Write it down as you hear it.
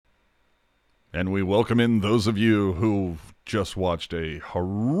And we welcome in those of you who just watched a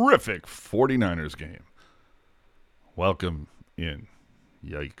horrific 49ers game. Welcome in.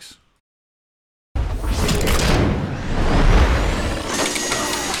 Yikes.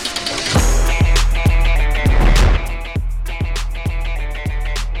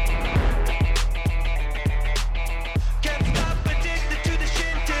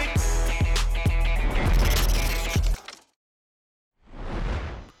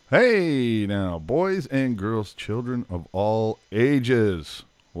 Hey now, boys and girls, children of all ages.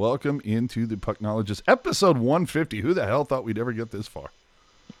 Welcome into the Pucknologist, episode 150. Who the hell thought we'd ever get this far?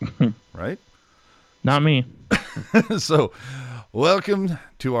 Right? Not me. So, welcome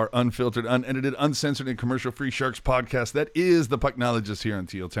to our unfiltered, unedited, uncensored, and commercial-free Sharks podcast. That is the Pucknologist here in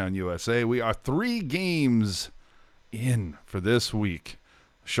Teal Town, USA. We are 3 games in for this week.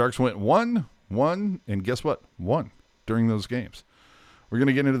 Sharks went 1, and guess what? Won during those games. We're going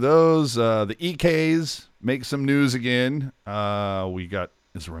to get into those. The EKs make some news again. We got,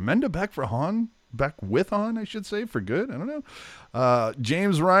 is Remenda back for Hahn? Back with Hahn, I should say, for good? I don't know.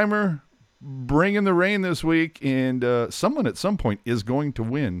 James Reimer bringing the rain this week, and someone at some point is going to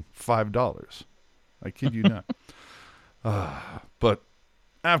win $5. I kid you not. But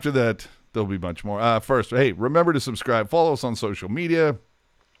after that, there'll be much more. First, hey, remember to subscribe. Follow us on social media.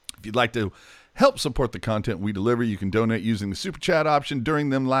 If you'd like to help support the content we deliver, you can donate using the Super Chat option during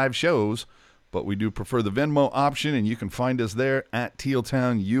them live shows, but we do prefer the Venmo option, and you can find us there at Teal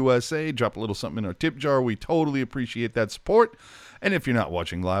Town, USA. Drop a little something in our tip jar. We totally appreciate that support. And if you're not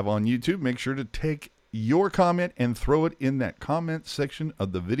watching live on YouTube, make sure to take your comment and throw it in that comment section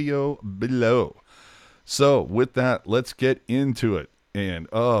of the video below. So with that, let's get into it. And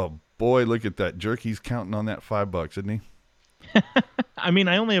oh boy, look at that jerk. He's counting on that $5, isn't he? I mean,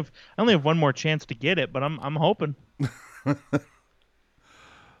 I only have one more chance to get it, but I'm hoping.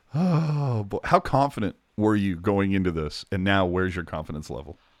 Oh boy, how confident were you going into this? And now, where's your confidence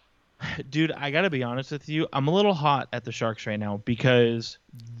level? Dude, I got to be honest with you. I'm a little hot at the Sharks right now because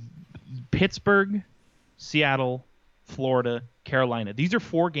Pittsburgh, Seattle, Florida, Carolina. These are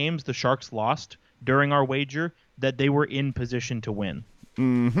 4 games the Sharks lost during our wager that they were in position to win.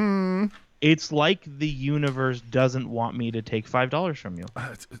 Mm-hmm. It's like the universe doesn't want me to take $5 from you.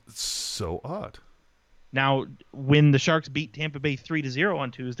 It's so odd. Now, when the Sharks beat Tampa Bay 3-0 on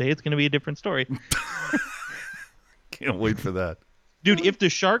Tuesday, it's going to be a different story. Can't wait for that. Dude, if the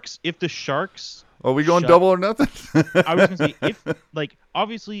Sharks Are we going double or nothing? I was going to say,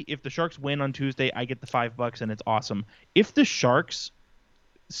 obviously, if the Sharks win on Tuesday, I get the $5 and it's awesome. If the Sharks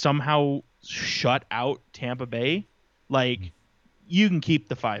somehow shut out Tampa Bay, you can keep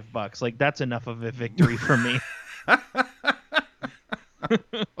the $5. That's enough of a victory for me.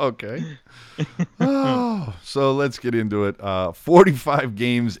 Okay. So let's get into it. 45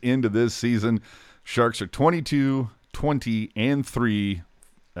 games into this season. Sharks are 22, 20, and 3.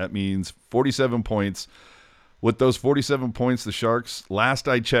 That means 47 points. With those 47 points, the Sharks, last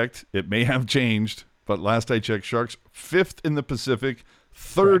I checked, it may have changed, but last I checked, Sharks 5th in the Pacific,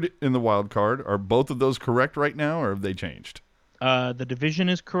 3rd in the wild card. Are both of those correct right now, or have they changed? The division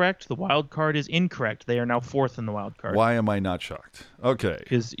is correct. The wild card is incorrect. They are now 4th in the wild card. Why am I not shocked? Okay.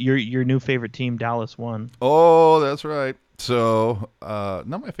 Because your new favorite team, Dallas, won. Oh, that's right. So,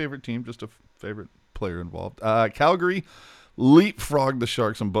 not my favorite team, just a favorite player involved. Calgary leapfrogged the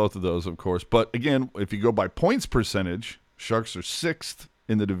Sharks on both of those, of course. But again, if you go by points percentage, Sharks are 6th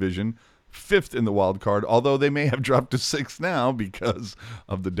in the division, 5th in the wild card, although they may have dropped to 6th now because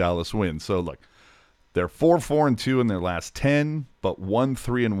of the Dallas win. So, look. They're 4-4-2 in their last 10, but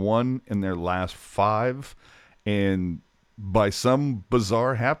 1-3-1 in their last 5. And by some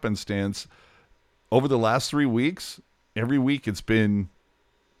bizarre happenstance, over the last 3 weeks, every week it's been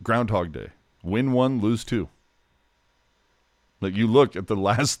Groundhog Day. Win 1, lose 2. You look at the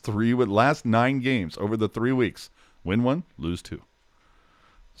last 9 games over the 3 weeks. Win 1, lose 2.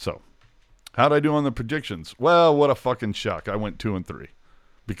 So, how'd I do on the predictions? Well, what a fucking shock. I went 2-3.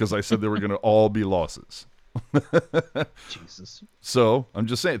 Because I said they were going to all be losses. Jesus. So, I'm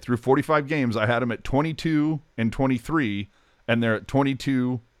just saying, through 45 games, I had them at 22 and 23, and they're at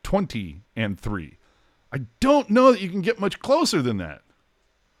 22, 20, and 3. I don't know that you can get much closer than that.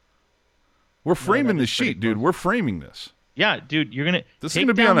 We're framing this sheet, dude. We're framing this. Yeah, dude, you're going to... This is going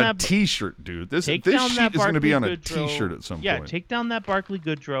to be on a T-shirt, dude. This sheet is going to be on a T-shirt at some point. Yeah, take down that Barclay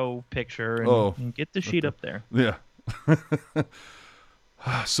Goodrow picture and get the sheet up there. Yeah.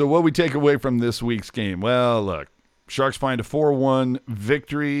 So what we take away from this week's game? Well, look, Sharks find a 4-1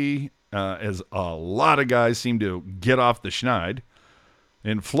 victory as a lot of guys seem to get off the schneid.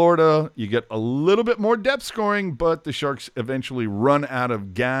 In Florida, you get a little bit more depth scoring, but the Sharks eventually run out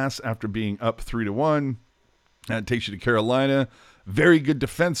of gas after being up 3-1. That takes you to Carolina. Very good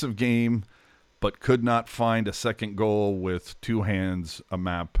defensive game, but could not find a second goal with two hands, a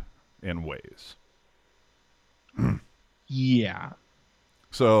map, and ways. Yeah.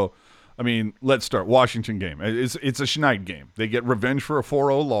 So, I mean, let's start. Washington game. It's a Schneid game. They get revenge for a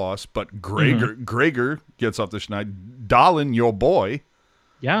 4-0 loss, but Gregor gets off the Schneid. Dahlin, your boy.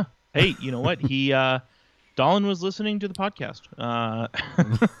 Yeah. Hey, you know what? Dahlin was listening to the podcast.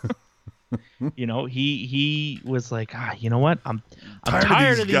 He was like, you know what? I'm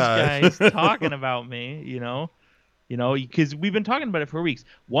tired of these guys talking about me, because we've been talking about it for weeks.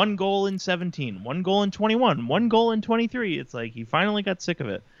 1 goal in 17, 1 goal in 21, 1 goal in 23. It's like he finally got sick of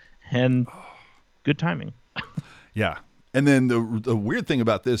it, and good timing. Yeah. And then the weird thing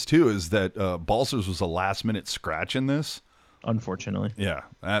about this too is that Balcers was a last minute scratch in this. Unfortunately. Yeah,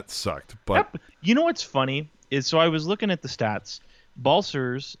 that sucked. But you know what's funny is, so I was looking at the stats.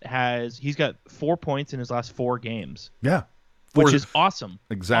 Balcers he's got 4 points in his last 4 games. Yeah. Which is awesome.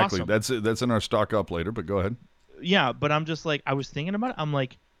 Exactly. Awesome. That's in our stock up later, but go ahead. Yeah, but I'm just like, I was thinking about it. I'm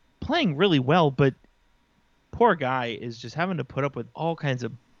like, playing really well, but poor guy is just having to put up with all kinds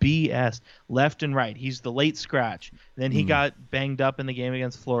of BS left and right. He's the late scratch. Then he got banged up in the game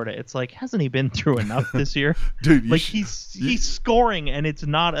against Florida. It's like, hasn't he been through enough this year? Dude, he's scoring and it's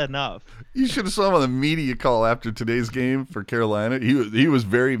not enough. You should have saw him on the media call after today's game for Carolina. He was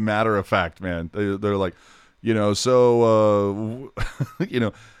very matter of fact, man. They're like, so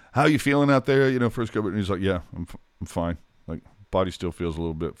how you feeling out there? First COVID, and he's like, yeah, I'm fine. Like, body still feels a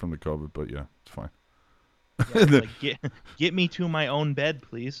little bit from the COVID, but yeah, it's fine. Yeah, like, get me to my own bed,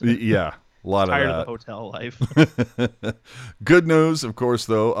 please. Yeah, a lot tired of that. of the hotel life. Good news, of course,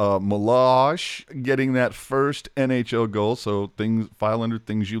 though. Milosh getting that first NHL goal, so file under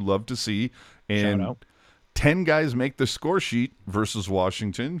things you love to see. And Shout out. 10 guys make the score sheet versus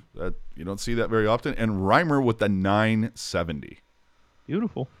Washington. That you don't see that very often. And Reimer with the 970.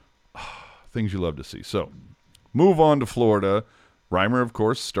 Beautiful. Things you love to see. So, move on to Florida. Reimer, of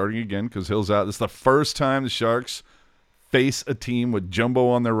course, starting again because Hill's out. This is the first time the Sharks face a team with Jumbo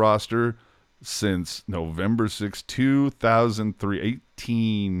on their roster since November 6, 2003,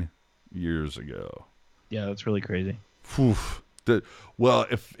 18 years ago. Yeah, that's really crazy. Oof. Well,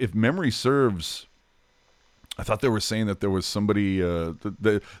 if memory serves, I thought they were saying that there was somebody,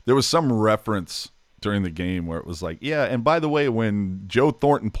 there was some reference during the game where it was like, yeah, and by the way, when Joe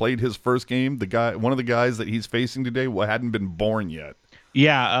Thornton played his first game, one of the guys that he's facing today hadn't been born yet.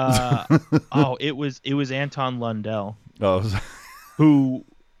 Yeah. It was Anton Lundell. Oh, who,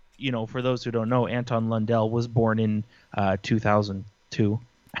 for those who don't know, Anton Lundell was born in 2002.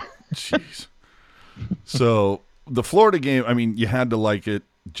 Jeez. So the Florida game, I mean, you had to like it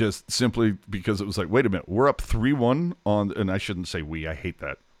just simply because it was like, wait a minute, we're up 3-1 and I shouldn't say we, I hate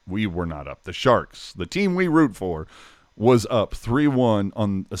that. We were not up. The Sharks, the team we root for, was up 3-1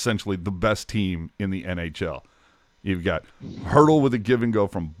 on essentially the best team in the NHL. You've got Hurdle with a give and go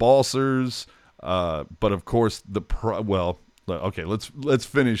from Balcers, but of course okay, let's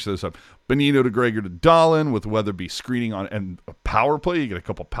finish this up. Bonino to Gregor to Dahlin with Weatherby screening on and a power play. You get a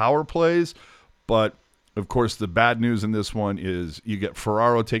couple power plays, but of course the bad news in this one is you get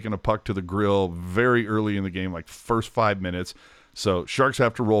Ferraro taking a puck to the grill very early in the game, like first 5 minutes. So Sharks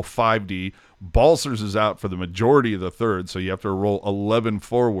have to roll 5D. Balcers is out for the majority of the third, so you have to roll 11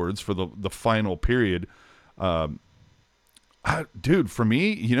 forwards for the final period. Dude, for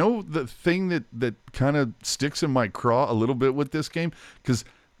me, the thing that kind of sticks in my craw a little bit with this game, because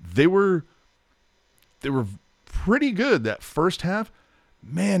they were pretty good that first half.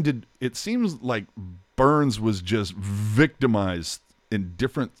 Man, it seems like Burns was just victimized in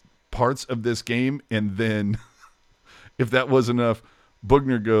different parts of this game, and then if that was enough,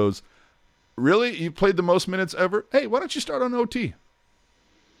 Bugner goes, really? You played the most minutes ever? Hey, why don't you start on OT?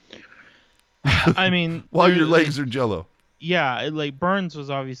 I mean, while your legs are jello. Yeah, like Burns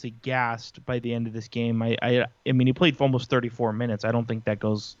was obviously gassed by the end of this game. I mean, he played for almost 34 minutes. I don't think that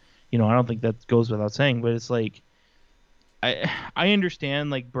goes, I don't think that goes without saying. But it's like, I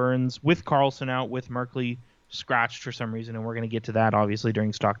understand like Burns with Carlson out, with Merkley scratched for some reason, and we're gonna get to that obviously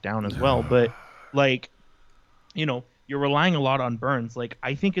during stock down as well. But like, you're relying a lot on Burns. Like,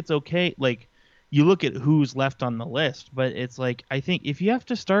 I think it's okay. Like, you look at who's left on the list, but it's like, I think if you have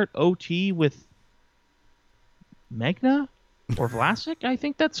to start OT with Magna or Vlasic, I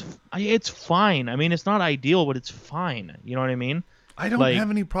think it's fine. I mean, it's not ideal, but it's fine. You know what I mean? I don't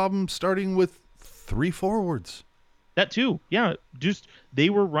have any problem starting with 3 forwards. That too. Yeah. Just they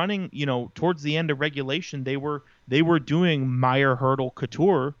were running, towards the end of regulation, they were doing Meyer Hurdle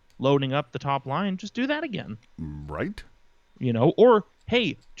Couture loading up the top line. Just do that again. Right? Or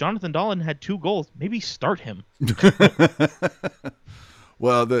hey, Jonathan Dahlen had 2 goals. Maybe start him.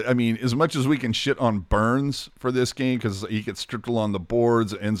 Well, I mean, as much as we can shit on Burns for this game because he gets stripped along the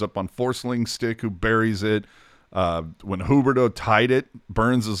boards, ends up on Forsling's stick, who buries it. When Huberto tied it,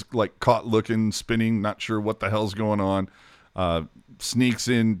 Burns is like caught looking, spinning, not sure what the hell's going on. Sneaks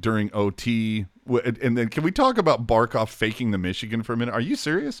in during OT. And then can we talk about Barkov faking the Michigan for a minute? Are you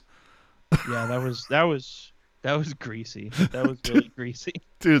serious? Yeah, that was greasy. That was really greasy.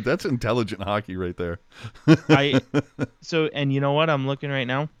 Dude, that's intelligent hockey right there. And you know what? I'm looking right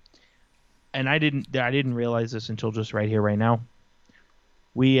now, and I didn't realize this until just right here, right now.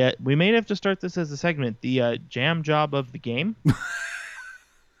 We may have to start this as a segment, the jam job of the game.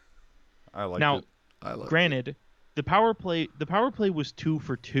 I like now, it. Granted, the power play was 2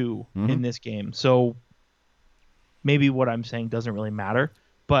 for 2 in this game, so maybe what I'm saying doesn't really matter.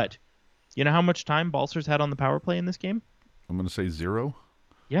 But you know how much time Balcers had on the power play in this game? I'm going to say 0.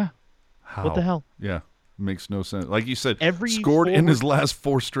 Yeah. How? What the hell? Yeah. Makes no sense. Like you said, Every scored in forward- his last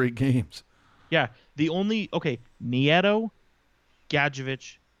 4 straight games. Yeah. Nieto,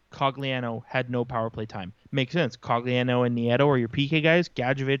 Gadjevich, Cogliano had no power play time. Makes sense. Cogliano and Nieto are your PK guys.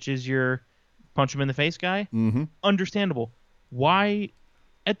 Gadjevich is your punch him in the face guy. Mm-hmm. Understandable. Why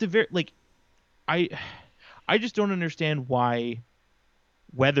at the very I just don't understand why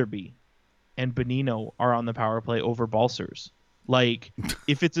Weatherby and Bonino are on the power play over Balcers. Like,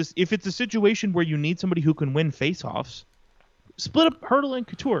 if it's a situation where you need somebody who can win faceoffs, split up Hurdle and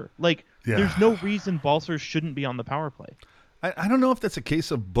Couture. Like, there's no reason Balcers shouldn't be on the power play. I don't know if that's a case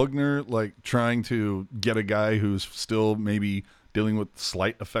of Bugner like trying to get a guy who's still maybe dealing with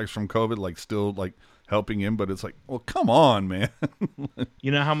slight effects from COVID, like still like helping him, but it's like, well, come on, man.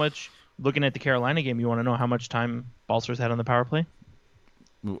 You know how much, looking at the Carolina game, you want to know how much time Balcers had on the power play?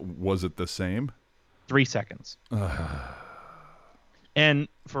 Was it the same? 3 seconds. And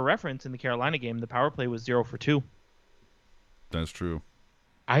for reference, in the Carolina game, the power play was 0 for 2. That's true.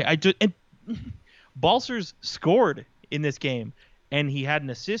 And Balcers scored in this game, and he had an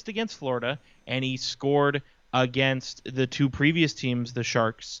assist against Florida, and he scored against the 2 previous teams the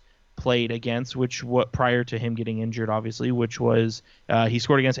Sharks played against, prior to him getting injured, obviously, which was he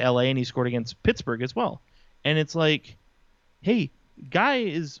scored against LA and he scored against Pittsburgh as well. And it's like, hey, guy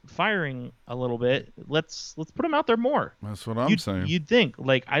is firing a little bit. Let's put him out there more. That's what I'm saying. You'd think,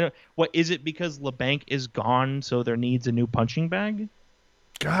 like, what is it, because LeBanc is gone, so there needs a new punching bag?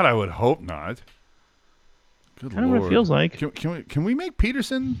 God, I would hope not. Good Kind of Lord. what it feels like. Can we make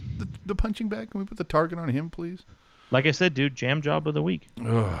Peterson the punching bag? Can we put the target on him, please? Like I said, dude, jam job of the week.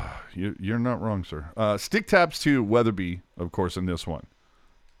 You're not wrong, sir. Stick taps to Weatherby, of course, in this one.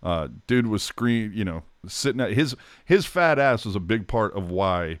 Dude was sitting at his fat ass was a big part of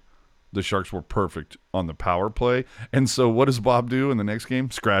why the Sharks were perfect on the power play. And so what does Bob do in the next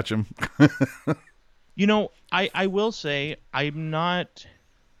game? Scratch him. I will say I'm not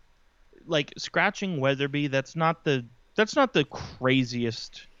like scratching Weatherby. That's not the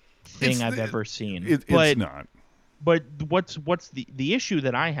craziest thing I've ever seen. It's not. But what's the issue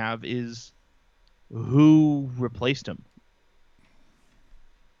that I have is who replaced him?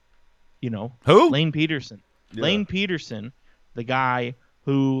 Who? Lane Peterson. Yeah. Lane Peterson, the guy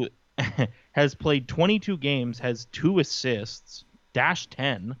who has played 22 games, has 2 assists,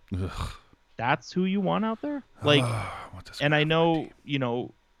 -10. Ugh. That's who you want out there? Like, and I know,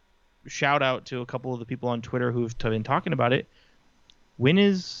 shout out to a couple of the people on Twitter who've been talking about it. When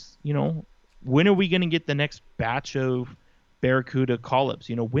are we going to get the next batch of Barracuda call-ups?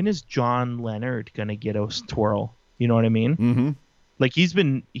 When is John Leonard going to get a twirl? You know what I mean? Mm-hmm. Like, he's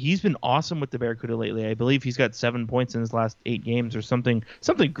been awesome with the Barracuda lately. I believe he's got 7 points in his last 8 games or something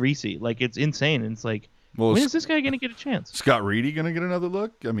greasy. Like, it's insane. And it's like, when is this guy going to get a chance? Scott Reedy going to get another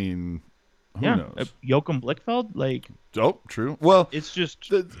look? I mean, who knows? Joachim Blichfeld? Like, oh, true. Well, it's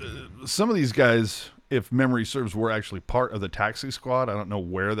just some of these guys, if memory serves, were actually part of the taxi squad. I don't know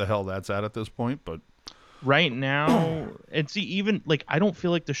where the hell that's at this point, but right now, and see, even like, I don't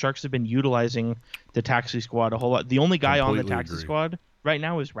feel like the Sharks have been utilizing the taxi squad a whole lot. The only guy on the taxi squad right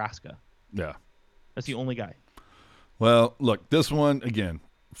now is Raska. Yeah, that's the only guy. Well, look, this one again,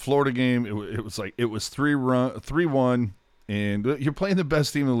 Florida game. It was 3-1, and you're playing the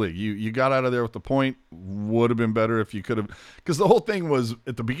best team in the league. You got out of there with the point. Would have been better if you could have, because the whole thing was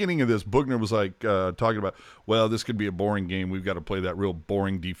at the beginning of this. Bugner was like talking about, well, this could be a boring game. We've got to play that real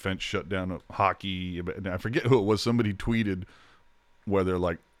boring defense shutdown of hockey. And I forget who it was. Somebody tweeted where they're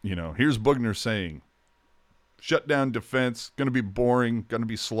like, here's Bugner saying, shut down defense, going to be boring, going to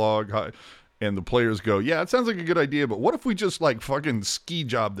be slog. And the players go, yeah, it sounds like a good idea, but what if we just like fucking ski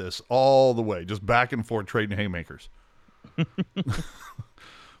job this all the way, just back and forth trading haymakers?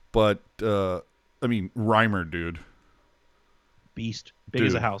 But, I mean, Reimer, dude. Beast. Big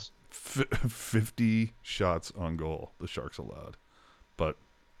as a house. 50 shots on goal the Sharks allowed. But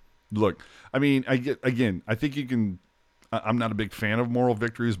look, I mean, I think you can. I'm not a big fan of moral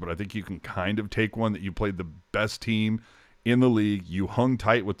victories, but I think you can kind of take one that you played the best team in the league. You hung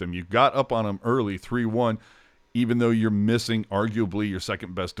tight with them. You got up on them early, 3-1, even though you're missing arguably your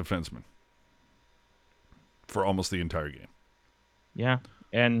second best defenseman for almost the entire game. Yeah,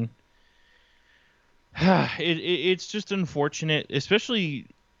 and it's just unfortunate, especially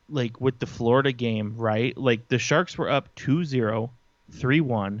like with the Florida game, right? Like the Sharks were up 2-0,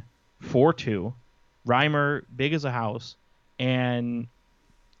 3-1, 4-2. Reimer, big as a house, and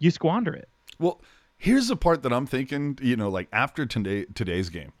you squander it. Well, here's the part that I'm thinking, like after today's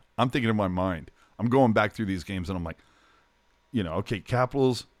game, I'm thinking in my mind, I'm going back through these games and I'm like, okay,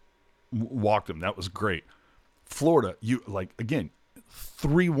 Capitals walked them. That was great. Florida, you like, again,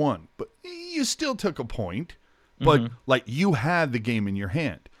 3-1, but you still took a point, but like you had the game in your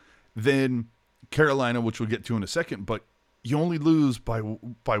hand. Then Carolina, which we'll get to in a second, but you only lose by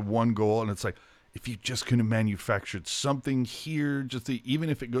one goal. And it's like, if you just could have manufactured something here, even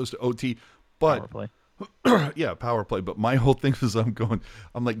if it goes to OT, but Power play. yeah, power play. But my whole thing is I'm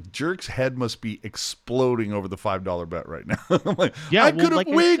like, Jerk's head must be exploding over the $5 bet right now. I'm like, yeah,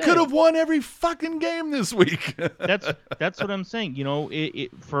 we could have won every fucking game this week. That's what I'm saying.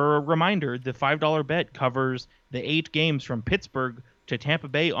 For a reminder, the $5 bet covers the 8 games from Pittsburgh to Tampa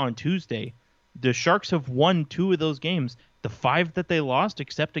Bay on Tuesday. The Sharks have won 2 of those games. The 5 that they lost,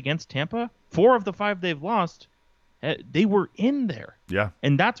 except against Tampa, 4 of the 5 they've lost, they were in there. Yeah.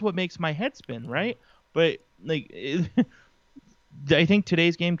 And that's what makes my head spin, right? But like, I think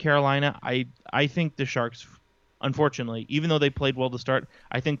today's game, Carolina, I think the Sharks, unfortunately, even though they played well to start,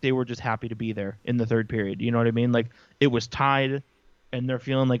 I think they were just happy to be there in the third period. You know what I mean? Like, it was tied, and they're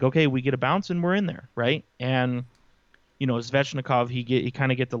feeling like, okay, we get a bounce and we're in there, right? And Svechnikov, he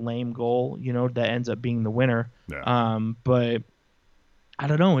kind of get the lame goal, that ends up being the winner. Yeah. But I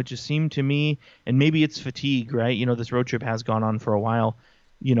don't know. It just seemed to me, and maybe it's fatigue, right? This road trip has gone on for a while.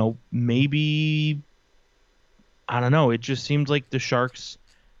 Maybe, I don't know. It just seemed like the Sharks,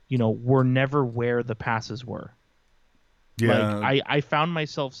 were never where the passes were. Yeah. Like, I found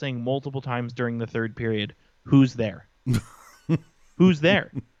myself saying multiple times during the third period, who's there? Who's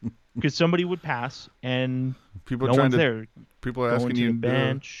there? Because somebody would pass and people no one's there. People are asking you to the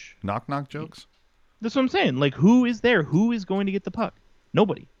bench. Knock jokes. That's what I'm saying. Like, who is there? Who is going to get the puck?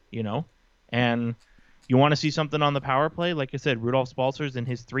 Nobody. And you want to see something on the power play? Like I said, Rudolph Balcers in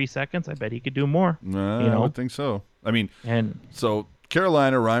his 3 seconds. I bet he could do more. I would think so. I mean, so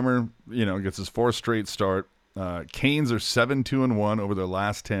Carolina, Reimer, gets his 4th straight start. Canes are 7-2-1 over their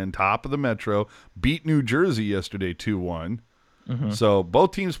last 10, top of the Metro. Beat New Jersey yesterday 2-1. So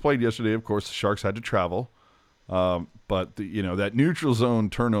both teams played yesterday. Of course, the Sharks had to travel, but that neutral zone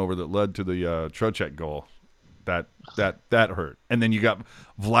turnover that led to the Trocheck goal, that hurt. And then you got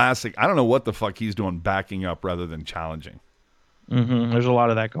Vlasic. I don't know what the fuck he's doing, backing up rather than challenging. There's a lot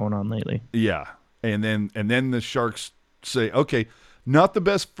of that going on lately. Yeah, and then the Sharks say, okay, not the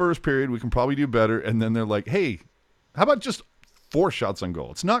best first period. We can probably do better. And then they're like, hey, how about just 4 shots on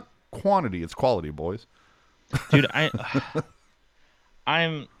goal? It's not quantity, it's quality, boys. Dude,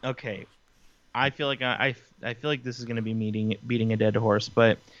 I'm okay. I feel like I feel like this is going to be beating a dead horse,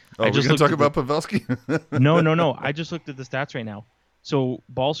 but we're going to talk about Pavelski? No. I just looked at the stats right now. So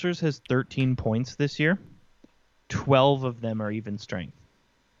Balcers has 13 points this year. 12 of them are even strength.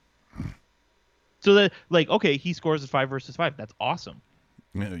 So that, like, okay, he scores at 5 versus 5. That's awesome.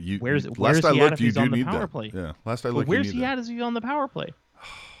 Yeah, where's last he I at looked, if you he's do on the need power that. play? Yeah, last I looked, where's you he need at? Is he on the power play?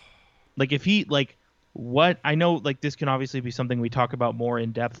 Like, if he, like, what I know, like, this can obviously be something we talk about more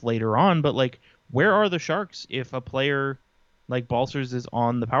in depth later on, but like, where are the Sharks if a player like Balcers is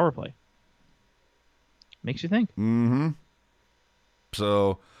on the power play? Makes you think.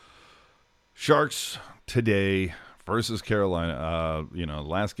 So, Sharks today versus Carolina.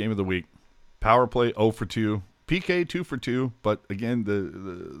 Last game of the week. Power play 0 for 2. PK 2 for 2. But again,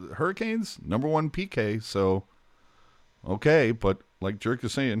 the Hurricanes #1 PK. So, okay, but like Jerk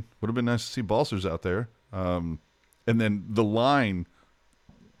is saying, would have been nice to see Balcers out there. And then the line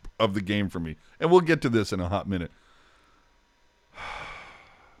of the game for me, and we'll get to this in a hot minute.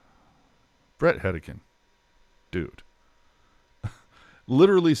 Brett Hedican, dude,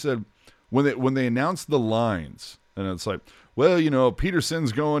 literally said when they announced the lines, And it's like, well,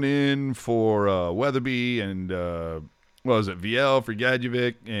 Peterson's going in for Weatherby and what was it, VL for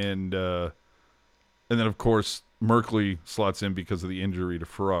Gadjevic, and then of course Merkley slots in because of the injury to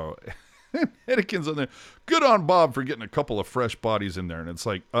Ferraro. Hedikin's on there. Good on Bob for getting a couple of fresh bodies in there. And it's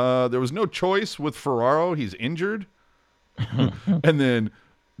like, there was no choice with Ferraro. He's injured. And then,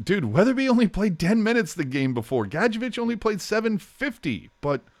 dude, Weatherby only played 10 minutes the game before. Gadjevic only played 750.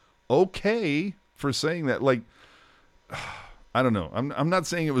 But okay for saying that. Like, I don't know. I'm not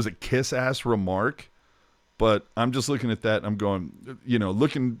saying it was a kiss-ass remark, but I'm just looking at that and I'm going,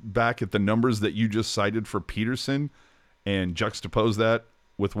 looking back at the numbers that you just cited for Peterson and juxtapose that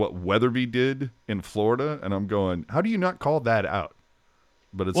with what Weatherby did in Florida, and I'm going, how do you not call that out?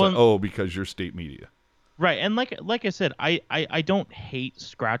 But it's because you're state media. Right, and like I said, I don't hate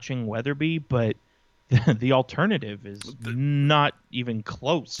scratching Weatherby, but the alternative is not even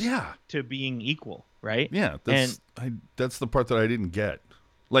close to being equal, right? Yeah, that's the part that I didn't get.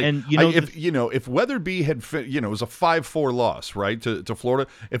 Like, and if Weatherby had, it was a 5-4 loss, right, to Florida.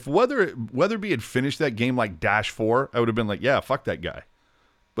 If Weatherby had finished that game like -4, I would have been like, yeah, fuck that guy.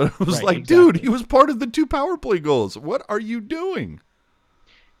 But it was dude, he was part of the 2 power play goals. What are you doing?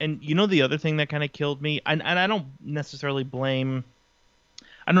 And the other thing that kind of killed me, and I don't necessarily blame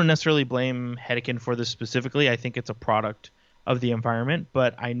Hedikin for this specifically. I think it's a product of the environment.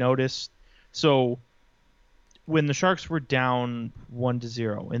 But I noticed, so when the Sharks were down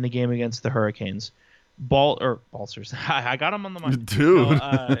 1-0 in the game against the Hurricanes, Balcers. I got him on the mind. Dude,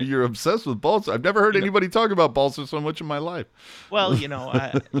 you're obsessed with Balcers. I've never heard anybody talk about Balcers so much in my life. Well,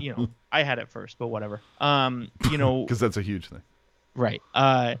 I had it first, but whatever. Because that's a huge thing. Right.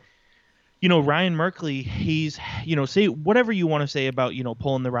 Ryan Merkley, he's, say whatever you want to say about,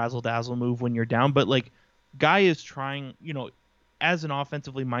 pulling the razzle-dazzle move when you're down, but like, guy is trying, as an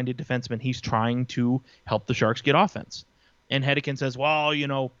offensively minded defenseman, he's trying to help the Sharks get offense. And Hedikin says, well,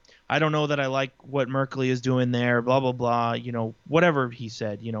 I don't know that I like what Merkley is doing there, blah, blah, blah, whatever he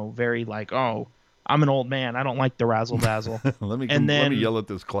said, very like, oh, I'm an old man. I don't like the razzle-dazzle. let me yell at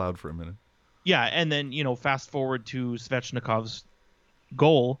this cloud for a minute. Yeah, and then, fast forward to Svechnikov's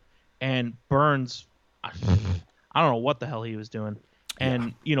goal, and Burns, I don't know what the hell he was doing.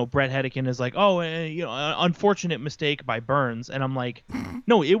 And, Brett Hedikin is like, oh, unfortunate mistake by Burns. And I'm like,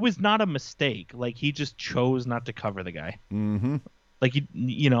 no, it was not a mistake. Like, he just chose not to cover the guy. Mm-hmm. Like,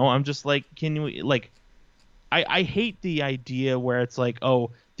 I'm just like, can you, like, I hate the idea where it's like, oh,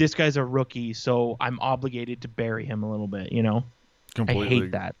 this guy's a rookie, so I'm obligated to bury him a little bit, Completely. I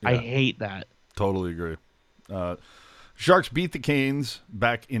hate that. Yeah. I hate that. Totally agree. Sharks beat the Canes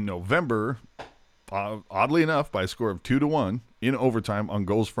back in November, oddly enough, by a score of 2-1 in overtime on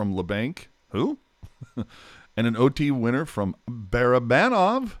goals from LeBanc, who? And an OT winner from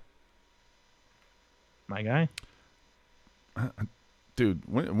Barabanov. My guy. Dude,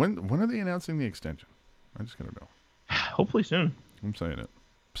 when are they announcing the extension? I just gotta know. Hopefully soon. I'm saying it.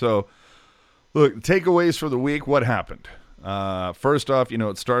 So, look, takeaways for the week. What happened? First off,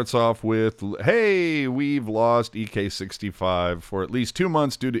 it starts off with, hey, we've lost EK65 for at least 2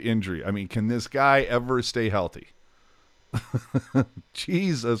 months due to injury. I mean, can this guy ever stay healthy?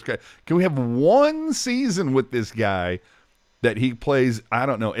 Jesus Christ. Can we have one season with this guy that he plays, I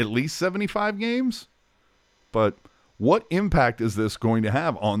don't know, at least 75 games? But what impact is this going to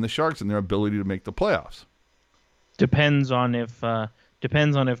have on the Sharks and their ability to make the playoffs? Depends on if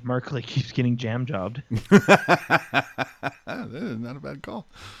Merkley keeps getting jam jobbed. That is not a bad call.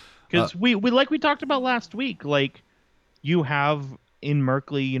 Because we talked about last week, like, you have in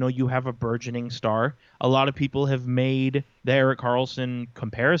Merkley, you have a burgeoning star. A lot of people have made the Erik Karlsson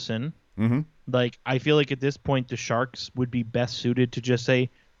comparison. Mm-hmm. Like, I feel like at this point the Sharks would be best suited to just say,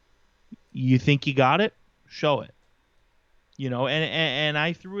 you think you got it? Show it. And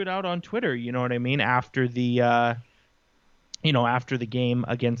I threw it out on Twitter, you know what I mean, after the after the game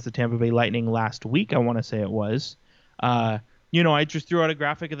against the Tampa Bay Lightning last week, I want to say it was. I just threw out a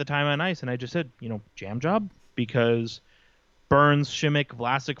graphic of the time on ice, and I just said, jam job, because Burns, Šimik,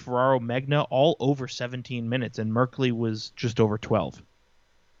 Vlasic, Ferraro, Megna, all over 17 minutes, and Merkley was just over 12.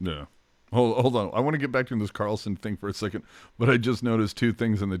 Yeah. Hold on. I want to get back to this Karlsson thing for a second, but I just noticed 2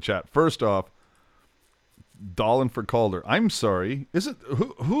 things in the chat. First off, Dahlin for Calder. I'm sorry. Is it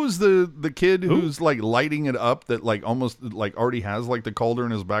who's the kid who's like lighting it up that like almost like already has like the Calder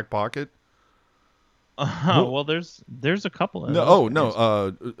in his back pocket? Well, there's a couple of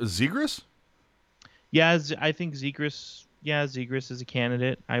Zegras? Yeah, I think Zegras. Yeah, Zegras is a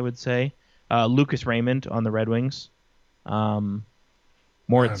candidate, I would say. Lucas Raymond on the Red Wings. Moritz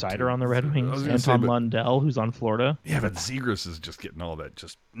Seider on the Red Wings. Anton Lundell, who's on Florida. Yeah, but Zegras is just getting all that.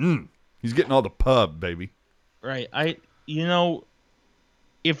 He's getting all the pub, baby. Right.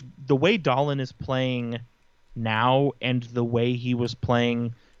 If the way Dahlin is playing now and the way he was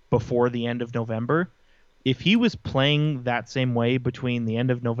playing before the end of November, if he was playing that same way between the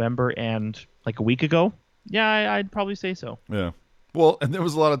end of November and like a week ago, yeah, I'd probably say so. Yeah. Well, and there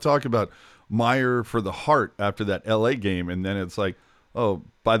was a lot of talk about Meyer for the Heart after that LA game, and then it's like, oh,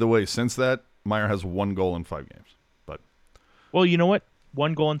 by the way, since that, Meyer has 1 goal in 5 games. But Well, you know what?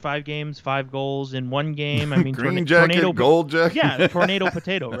 1 goal in 5 games, 5 goals in 1 game. I mean, green jacket, tornado, gold jacket. yeah, tornado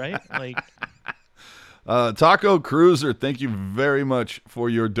potato, right? Like, Taco Cruiser, thank you very much for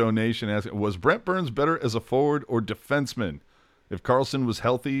your donation. Asking, was Brent Burns better as a forward or defenseman? If Carlson was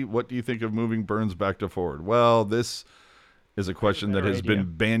healthy, what do you think of moving Burns back to forward? Well, this is a question that has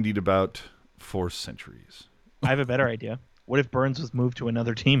been bandied about for centuries. I have a better idea. What if Burns was moved to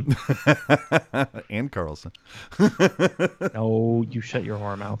another team? And Carlson. No, you shut your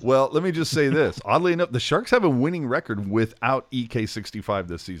whore mouth. Well, let me just say this. Oddly enough, the Sharks have a winning record without EK65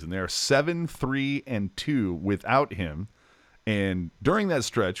 this season. They are 7-3-2 without him. And during that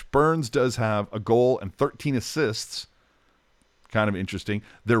stretch, Burns does have a goal and 13 assists. Kind of interesting.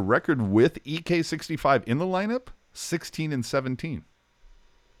 Their record with EK65 in the lineup, 16-17.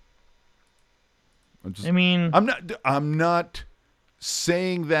 I'm not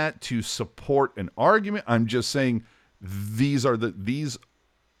saying that to support an argument. I'm just saying these are the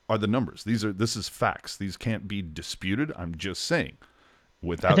numbers. This is facts. These can't be disputed. I'm just saying.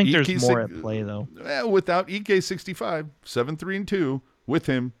 Without I think there's more at play though. Without EK65, 7-3-2, with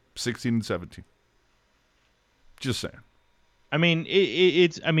him 16-17. Just saying. I mean,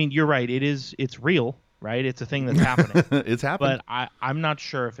 you're right. It's real, right? It's a thing that's happening. It's happening. But I'm not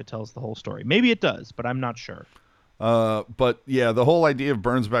sure if it tells the whole story. Maybe it does, but I'm not sure. But yeah, the whole idea of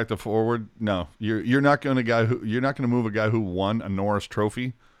Burns back to forward, no, you're not going to move a guy who won a Norris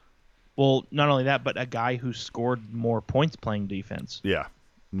Trophy. Well, not only that, but a guy who scored more points playing defense. Yeah,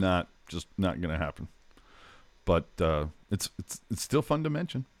 not going to happen. But it's still fun to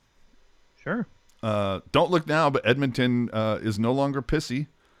mention. Sure. Don't look now, but Edmonton is no longer pissy.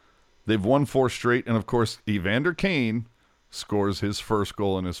 They've won 4 straight, and of course, Evander Kane scores his first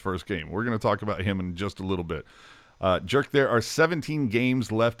goal in his first game. We're going to talk about him in just a little bit. Jerk, there are 17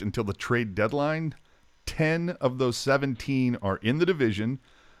 games left until the trade deadline. 10 of those 17 are in the division.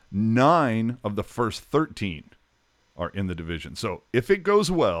 9 of the first 13 are in the division. So if it goes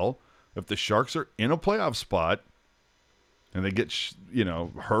well, if the Sharks are in a playoff spot, and they get,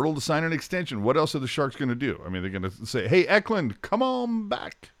 Hurdle to sign an extension, what else are the Sharks going to do? I mean, they're going to say, hey, Eklund, come on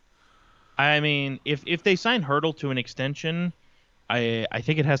back. I mean, if they sign Hurdle to an extension, I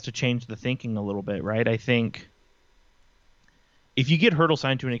think it has to change the thinking a little bit, right? I think if you get Hurdle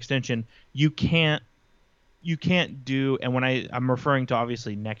signed to an extension, you can't do, and when I'm referring to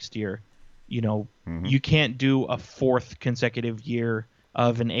obviously next year, you can't do a 4th consecutive year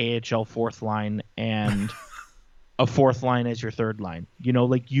of an AHL 4th line and a 4th line as your 3rd line.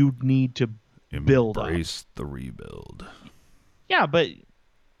 You need to build up. Embrace the rebuild. Yeah, but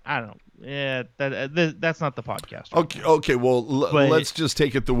I don't know. Yeah, that's not the podcast. Right? Okay. Well, let's just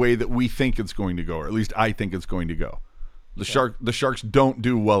take it the way that we think it's going to go, or at least I think it's going to go. The Sharks don't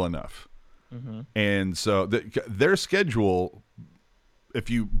do well enough, and so their schedule. If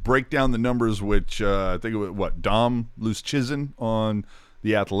you break down the numbers, which I think Dom Luszczyszyn on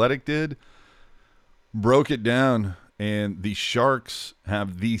The Athletic did, broke it down, and the Sharks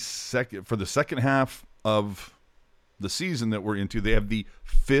have for the second half of the season that we're into, they have the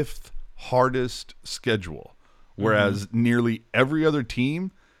 5th hardest schedule, whereas nearly every other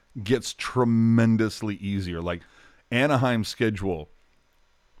team gets tremendously easier. Like Anaheim's schedule,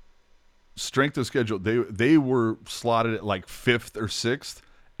 strength of schedule, they were slotted at like 5th or 6th,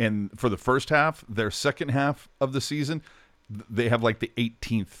 and for the first half, their second half of the season, they have like the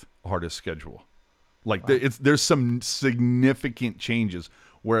 18th hardest schedule. Like wow. There's some significant changes,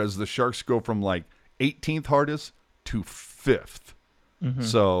 whereas the Sharks go from like 18th hardest to 5th.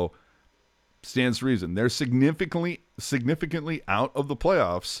 So stands to reason they're significantly out of the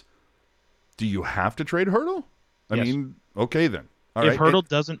playoffs. Do you have to trade Hurdle? I mean, okay then. All right. If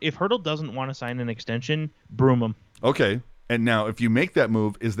Hurdle doesn't want to sign an extension, broom him. Okay. And now if you make that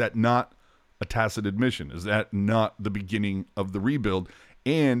move, is that not a tacit admission? Is that not the beginning of the rebuild?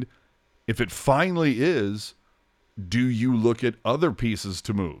 And if it finally is, do you look at other pieces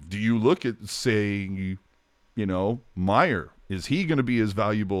to move? Do you look at, say, Meyer? Is he going to be as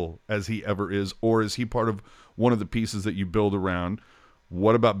valuable as he ever is, or is he part of one of the pieces that you build around?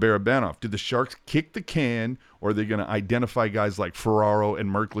 What about Barabanov? Did the Sharks kick the can, or are they going to identify guys like Ferraro and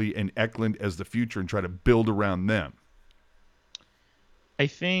Merkley and Eklund as the future and try to build around them? I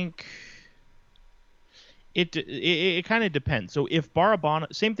think It kind of depends. So if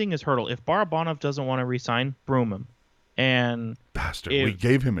Barabanov, same thing as Hurdle. If Barabanov doesn't want to resign, broom him. And Bastard, we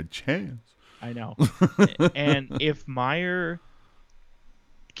gave him a chance. I know. And if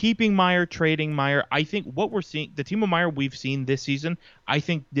keeping Meyer, trading Meyer, I think what we're seeing, the Timo Meyer we've seen this season, I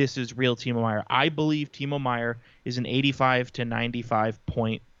think this is real Timo Meyer. I believe Timo Meyer is an 85 to 95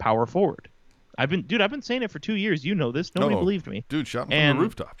 point power forward. I've been saying it for 2 years. You know this. Nobody believed me. Dude, shot him from the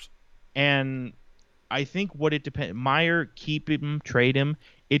rooftops. And I think what it depends, Meyer, keep him, trade him.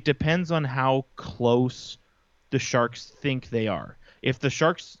 It depends on how close the Sharks think they are. If the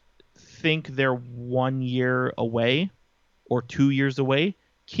Sharks think they're 1 year away or 2 years away,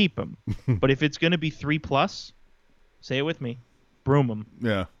 keep him. But if it's going to be 3+, say it with me, broom him.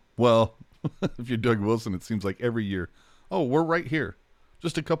 Yeah. Well, if you're Doug Wilson, it seems like every year, oh, we're right here.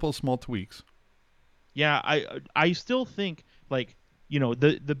 Just a couple of small tweaks. Yeah, I still think, like, you know,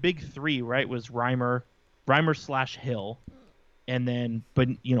 the big three, right, was Reimer/Hill, and then, but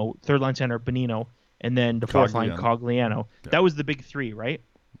you know, third line center Bonino, and then the fourth line Cogliano. Yeah. That was the big three, right?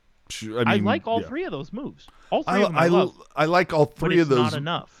 I like all three of those moves. All three of them I love. I like all three of those. But it's not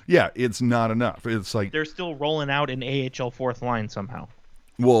enough. Yeah, it's not enough. It's like they're still rolling out an AHL fourth line somehow.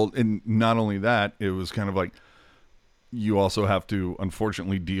 Well, and not only that, it was kind of like you also have to,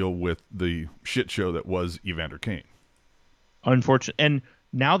 unfortunately, deal with the shit show that was Evander Kane. Unfortunately, and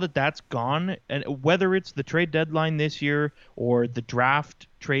now that that's gone, and whether it's the trade deadline this year or the draft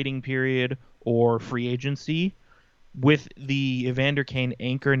trading period or free agency, with the Evander Kane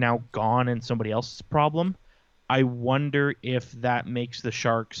anchor now gone and somebody else's problem, I wonder if that makes the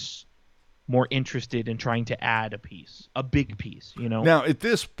Sharks more interested in trying to add a big piece, you know? Now, at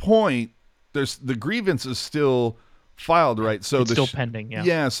this point, the grievance is still filed, right? So it's still pending, yeah.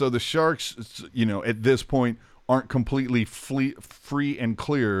 Yeah, so the Sharks, you know, at this point aren't completely free and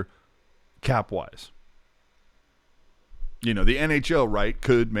clear cap-wise. You know, the NHL, right,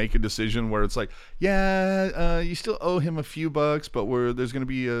 could make a decision where it's like, yeah, you still owe him a few bucks, but there's going to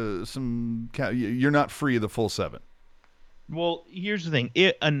be you're not free of the full $7. Well, here's the thing,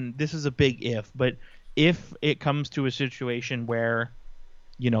 and this is a big if, but if it comes to a situation where,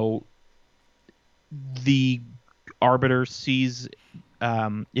 you know, the arbiter sees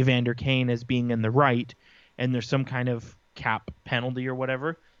Evander Kane as being in the right, and there's some kind of cap penalty or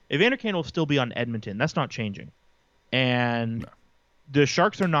whatever, Evander Kane will still be on Edmonton. That's not changing. And the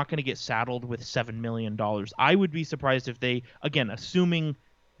Sharks are not going to get saddled with $7 million. I would be surprised if they, again, assuming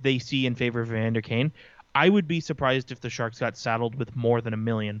they see in favor of Evander Kane, I would be surprised if the Sharks got saddled with more than $1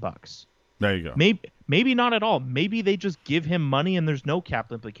 million. There you go. Maybe not at all. Maybe they just give him money and there's no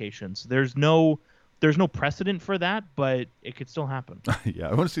cap implications. There's no precedent for that, but it could still happen. Yeah,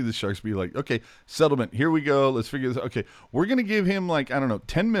 I want to see the Sharks be like, okay, settlement, here we go. Let's figure this out. Okay, we're going to give him like, I don't know,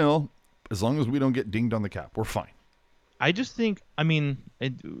 $10 million as long as we don't get dinged on the cap. We're fine. I just think, I mean,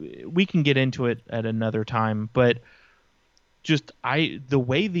 we can get into it at another time, but just the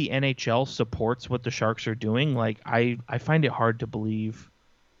way the NHL supports what the Sharks are doing, like I find it hard to believe,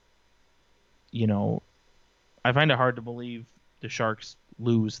 you know, I find it hard to believe the Sharks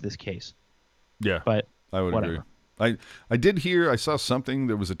lose this case. Yeah, but I would whatever. agree. I did hear, I saw something,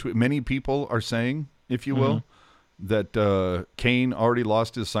 there was a tweet, many people are saying, if you will, that Kane already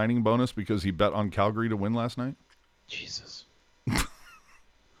lost his signing bonus because he bet on Calgary to win last night. Jesus. I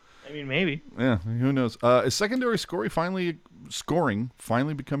mean, maybe. Yeah, who knows? Is secondary scoring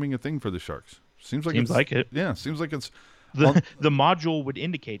finally becoming a thing for the Sharks? Seems like it. Yeah, seems like it's the module would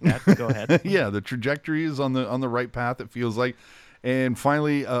indicate that. Go ahead. Yeah, the trajectory is on the right path. It feels like, and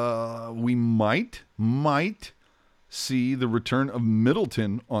finally, we might see the return of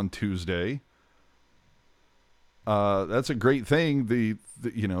Middleton on Tuesday. That's a great thing. The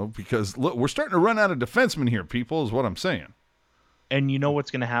you know, because look, we're starting to run out of defensemen here, people, is what I'm saying. And you know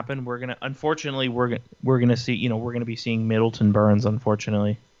what's going to happen? We're going to see, you know, we're going to be seeing Middleton Burns,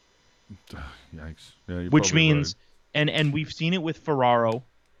 unfortunately. Yikes. Yeah, which means, right. and we've seen it with Ferraro.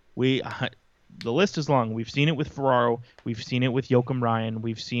 The list is long. We've seen it with Ferraro. We've seen it with Joachim Ryan.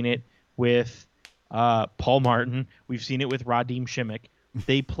 We've seen it with Paul Martin. We've seen it with Radim Šimić.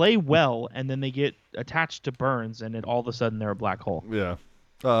 They play well, and then they get attached to Burns, and all of a sudden they're a black hole. Yeah.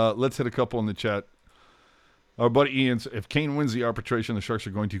 Let's hit a couple in the chat. Our buddy Ian, if Kane wins the arbitration, the Sharks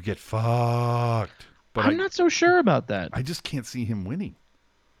are going to get fucked. But I'm not so sure about that. I just can't see him winning.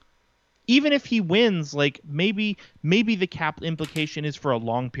 Even if he wins, like maybe the cap implication is for a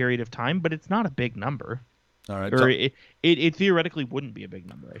long period of time, but it's not a big number. All right. Or it theoretically wouldn't be a big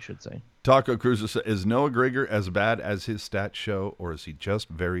number, I should say. Taco Cruiser says, is Noah Gregor as bad as his stats show, or is he just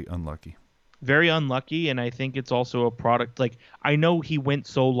very unlucky? very unlucky, and I think it's also a product. Like, I know he went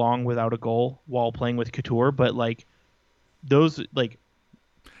so long without a goal while playing with Couture, but like those like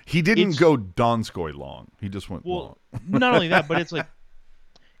He didn't it's go Donskoy long. He just went long. well, not only that, but it's like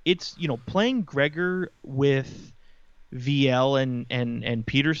it's playing Gregor with VL and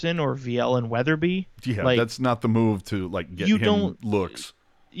Peterson or VL and Weatherby. Yeah, like, that's not the move to like get you him don't looks.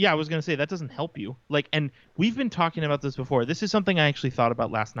 Yeah, I was gonna say that doesn't help you. Like, and we've been talking about this before. This is something I actually thought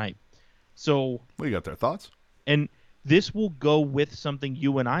about last night. So, What do you got there? Thoughts? and this will go with something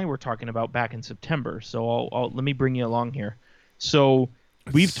you and I were talking about back in September. So let me bring you along here. So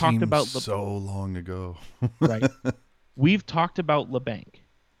we've talked Seems about so long ago. right. We've talked about LeBanc.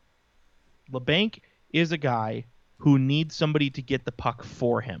 LeBanc is a guy who needs somebody to get the puck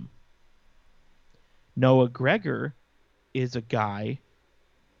for him. Noah Gregor is a guy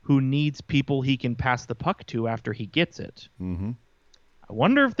who needs people he can pass the puck to after he gets it. Mm-hmm. I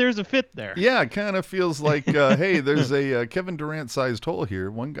wonder if there's a fit there. Yeah, it kind of feels like, hey, there's a Kevin Durant-sized hole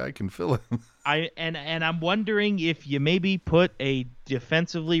here. One guy can fill it. And I'm wondering if you maybe put a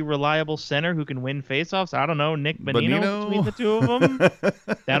defensively reliable center who can win faceoffs. I don't know, Nick Bonino between the two of them.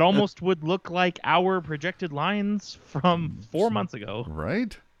 That almost would look like our projected lines from 4 months ago.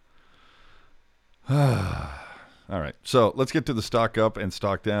 Right? All right, so let's get to the stock up and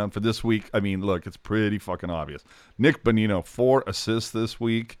stock down for this week. I mean, look, it's pretty fucking obvious. Nick Bonino, 4 assists this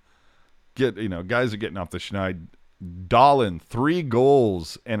week. Guys are getting off the schneid. Dahlin, 3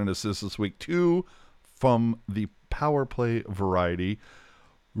 goals and an assist this week, 2 from the power play variety.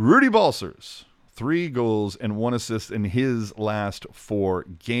 Rudy Balcers, 3 goals and 1 assist in his last 4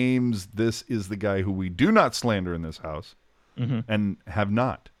 games. This is the guy who we do not slander in this house and have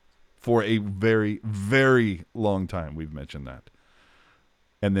not. For a very, very long time, we've mentioned that.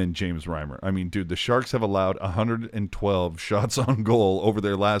 And then James Reimer. I mean, dude, the Sharks have allowed 112 shots on goal over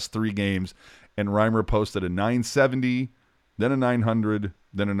their last 3 games, and Reimer posted a 970, then a 900,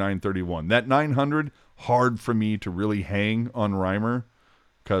 then a 931. That 900, hard for me to really hang on Reimer.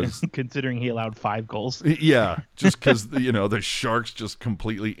 Considering he allowed 5 goals. Yeah, just because, the Sharks just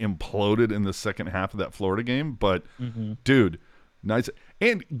completely imploded in the second half of that Florida game. But, dude, nice.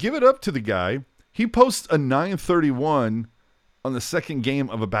 And give it up to the guy. He posts a 931 on the second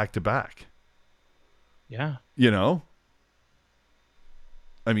game of a back-to-back. Yeah.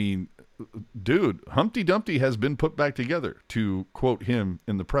 I mean, dude, Humpty Dumpty has been put back together, to quote him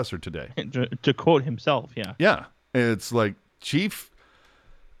in the presser today. To quote himself, yeah. Yeah. It's like, Chief,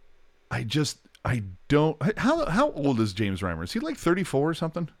 I don't... How old is James Reimer? Is he like 34 or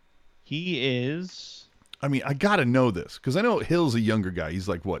something? He is... I mean, I got to know this because I know Hill's a younger guy. He's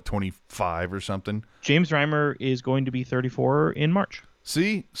like, what, 25 or something? James Reimer is going to be 34 in March.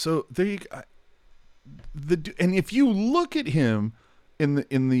 See? So there you go. And if you look at him in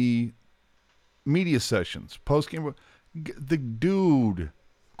the media sessions, post-game, the dude,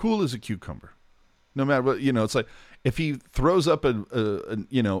 cool as a cucumber. No matter what, it's like if he throws up an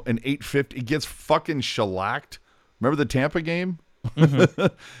 850, he gets fucking shellacked. Remember the Tampa game?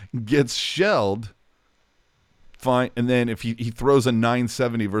 Gets shelled. Fine, and then if he throws a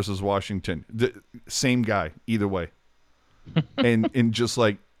 970 versus Washington, the same guy either way, and just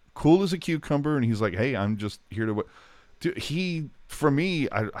like cool as a cucumber, and he's like, hey, I'm just here to. Dude, for me,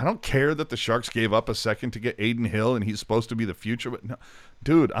 I don't care that the Sharks gave up a second to get Aiden Hill, and he's supposed to be the future, but no,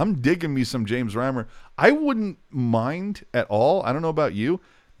 dude, I'm digging me some James Reimer. I wouldn't mind at all. I don't know about you.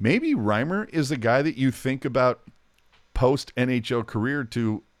 Maybe Reimer is the guy that you think about post NHL career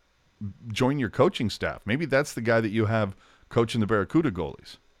to join your coaching staff. Maybe that's the guy that you have coaching the Barracuda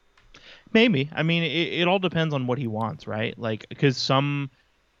goalies. Maybe. I mean, it all depends on what he wants, right? Like, because some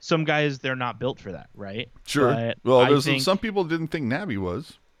guys, they're not built for that, right? Sure. Well, some people didn't think Nabby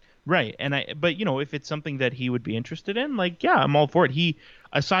was. Right. But if it's something that he would be interested in, like, yeah, I'm all for it. He,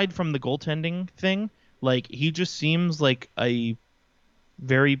 aside from the goaltending thing, like, he just seems like a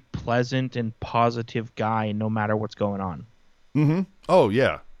very pleasant and positive guy no matter what's going on. Mm-hmm. Oh,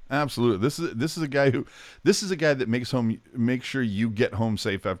 yeah. Absolutely. This is a guy that makes sure you get home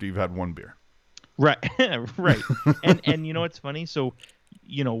safe after you've had 1 beer. Right. Right. And it's funny. So,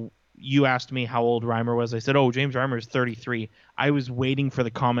 you asked me how old Reimer was. I said, "Oh, James Reimer is 33." I was waiting for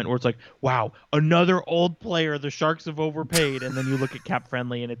the comment where it's like, "Wow, another old player the Sharks have overpaid." And then you look at Cap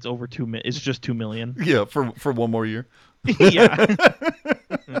Friendly and it's over it's just $2 million. Yeah, for 1 more year. Yeah.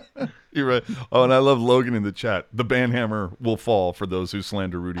 You're right. Oh, and I love Logan in the chat. The banhammer will fall for those who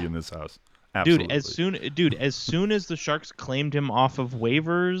slander Rudy in this house. Absolutely. Dude, as soon as the Sharks claimed him off of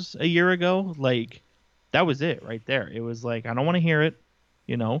waivers a year ago, like, that was it right there. It was like, I don't want to hear it.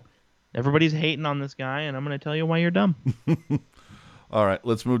 Everybody's hating on this guy, and I'm going to tell you why you're dumb. All right,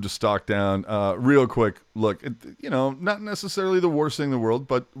 let's move to stock down. Real quick, look, not necessarily the worst thing in the world,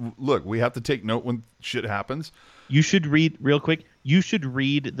 but look, we have to take note when shit happens. You should read real quick. You should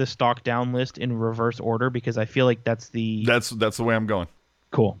read the stock down list in reverse order because I feel like that's the the way I'm going.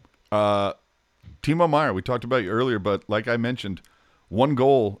 cool. Timo Meier, we talked about you earlier, but like I mentioned, 1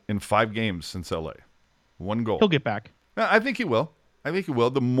 goal in 5 games since LA. 1 goal. He'll get back. I think he will.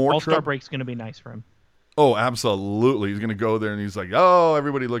 The more All-Star break's going to be nice for him. Oh, absolutely. He's going to go there and he's like, oh,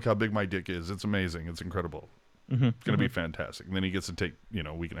 everybody look how big my dick is. It's amazing. It's incredible. It's going to be fantastic. And then he gets to take,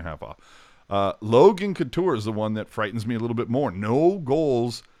 a week and a half off. Logan Couture is the one that frightens me a little bit more. No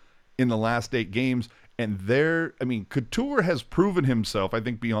goals in the last 8 games. And Couture has proven himself, I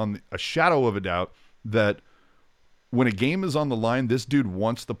think, beyond a shadow of a doubt, that when a game is on the line, this dude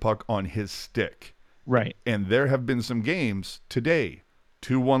wants the puck on his stick. Right. And there have been some games today,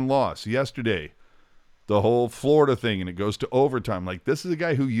 2-1 loss, yesterday, the whole Florida thing, and it goes to overtime. Like, this is a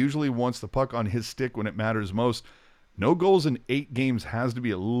guy who usually wants the puck on his stick when it matters most. No goals in 8 games has to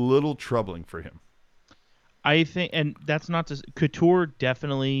be a little troubling for him. I think, and that's not to Couture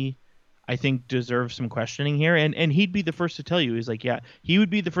definitely, I think, deserves some questioning here, and he'd be the first to tell you. He's like, yeah, he would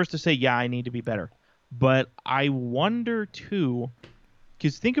be the first to say, yeah, I need to be better. But I wonder too,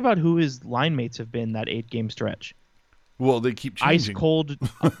 because think about who his line mates have been that 8-game stretch. Well, they keep changing. Ice cold,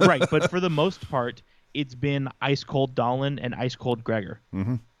 right? But for the most part, it's been ice cold Dahlin and ice cold Gregor.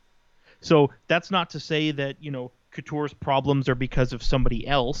 Mm-hmm. So that's not to say that Couture's problems are because of somebody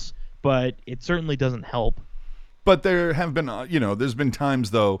else, but it certainly doesn't help. But there have been, there's been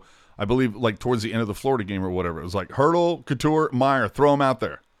times though. I believe, like towards the end of the Florida game or whatever, it was like Hertl, Couture, Meier, throw them out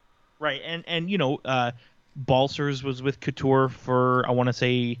there. Right, and Balcers was with Couture for, I want to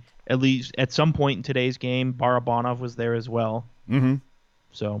say, at least at some point in today's game. Barabanov was there as well. Mm-hmm.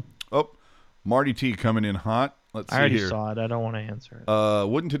 So. Oh, Marty T coming in hot. Let's see I already here. saw it. I don't want to answer it.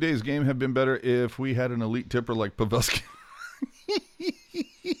 Wouldn't today's game have been better if we had an elite tipper like Pavelski?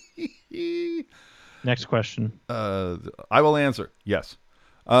 Next question. I will answer. Yes.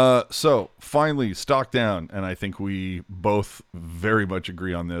 So finally, stock down, and I think we both very much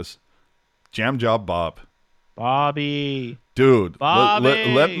agree on this. Jam job Bob. Bobby. Dude,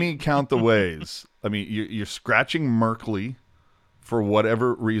 Bobby. let me count the ways. I mean, you're scratching Merkley for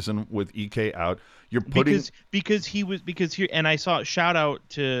whatever reason with EK out. You're putting because here, and I saw shout out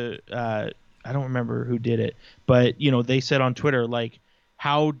to I don't remember who did it, but they said on Twitter, like,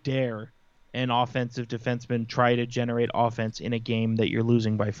 how dare an offensive defenseman try to generate offense in a game that you're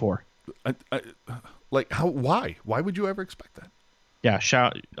losing by 4? Like, how? Why would you ever expect that? Yeah,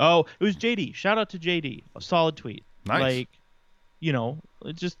 it was JD. Shout out to JD. A solid tweet. Nice. Like,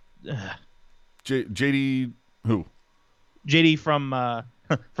 it just JD who? JD from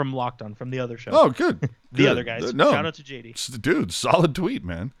Locked On, from the other show. Oh, good. The other guys. No. Shout out to JD. Dude, solid tweet,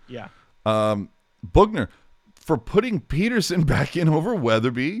 man. Yeah. Bugner, for putting Peterson back in over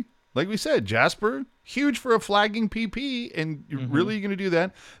Weatherby. Like we said, Jasper, huge for a flagging PP, and you're really going to do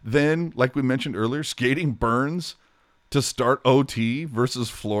that. Then, like we mentioned earlier, skating Burns to start OT versus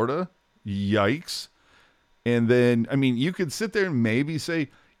Florida. Yikes. And then, you could sit there and maybe say,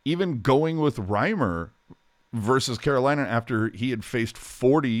 even going with Reimer versus Carolina after he had faced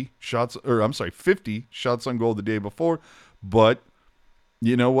 50 shots on goal the day before. But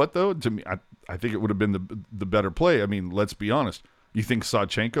you know what, though? To me, I think it would have been the better play. Let's be honest. You think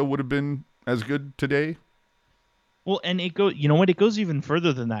Sawchenko would have been as good today? Well, and it goes. You know what? It goes even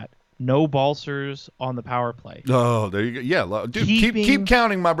further than that. No Balcers on the power play. Oh, there you go. Yeah, dude, keep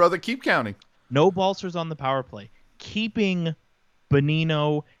counting, my brother. Keep counting. No Balcers on the power play. Keeping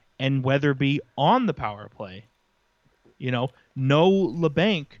Bonino and Weatherby on the power play. No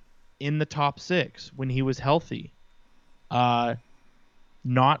LeBanc in the top 6 when he was healthy. Not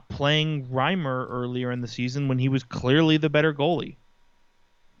playing Reimer earlier in the season when he was clearly the better goalie.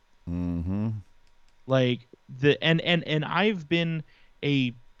 Mm-hmm. Like and I've been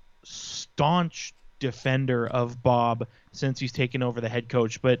a staunch defender of Bob since he's taken over the head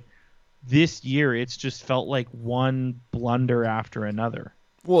coach, but this year it's just felt like one blunder after another.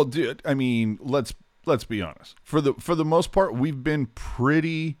 Well, dude, let's be honest. For the most part, we've been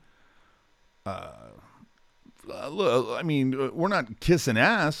pretty. We're not kissing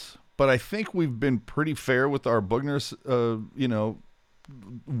ass, but I think we've been pretty fair with our Bugners.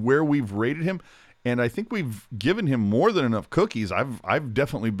 Where we've rated him, and I think we've given him more than enough cookies. I've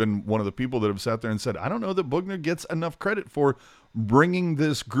definitely been one of the people that have sat there and said, I don't know that Bugner gets enough credit for bringing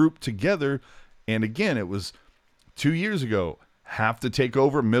this group together. And again, it was 2 years ago. Have to take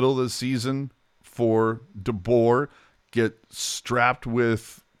over middle of the season for DeBoer, get strapped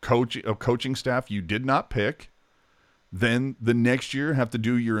with coaching staff you did not pick, then the next year have to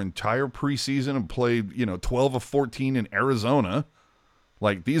do your entire preseason and play, 12 of 14 in Arizona.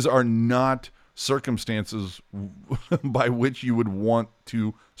 Like, these are not circumstances by which you would want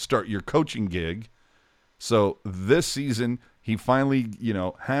to start your coaching gig. So this season, he finally,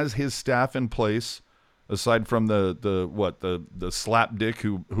 has his staff in place, aside from the slapdick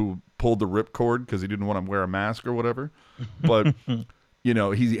who pulled the ripcord because he didn't want to wear a mask or whatever. But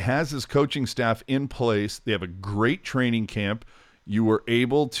he has his coaching staff in place. They have a great training camp. You were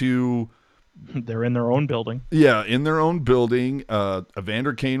able to. They're in their own building. Yeah, in their own building.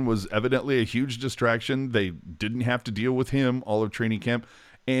 Evander Kane was evidently a huge distraction. They didn't have to deal with him all of training camp.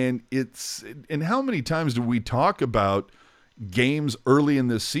 And how many times do we talk about games early in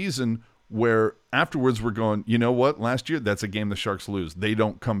this season where afterwards we're going, you know what? Last year, that's a game the Sharks lose. They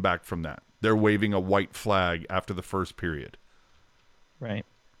don't come back from that. They're waving a white flag after the first period. Right.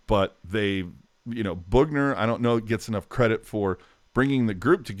 But they, Bugner, I don't know, gets enough credit for bringing the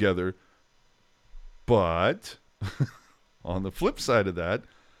group together. But on the flip side of that,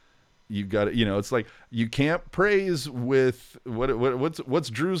 you got to, it's like you can't praise with what's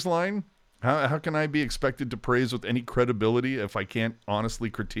Drew's line? How can I be expected to praise with any credibility if I can't honestly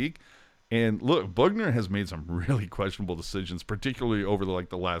critique? And look, Bugner has made some really questionable decisions, particularly over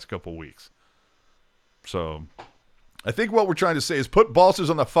the last couple weeks. So I think what we're trying to say is put Balcers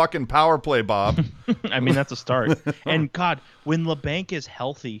on the fucking power play, Bob. I mean, that's a start. And God, when LeBanc is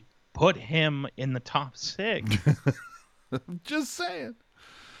healthy, put him in the top 6. Just saying.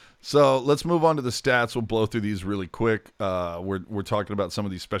 So let's move on to the stats. We'll blow through these really quick. We're talking about some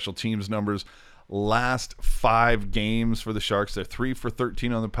of these special teams numbers. Last 5 games for the Sharks, they're 3 for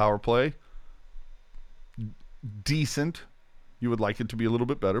 13 on the power play. Decent. You would like it to be a little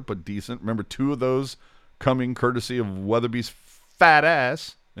bit better, but decent. Remember, 2 of those coming courtesy of Weatherby's fat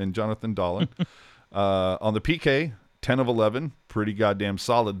ass and Jonathan Dahlen. On the PK, 10 of 11. Pretty goddamn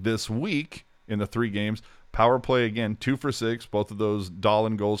solid this week in the 3 games. Power play, again, 2 for 6. Both of those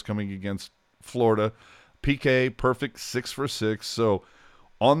Dahlen goals coming against Florida. PK, perfect, 6 for 6. So,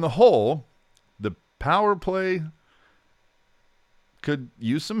 on the whole, the power play could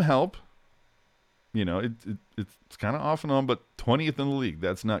use some help. It's kind of off and on, but 20th in the league.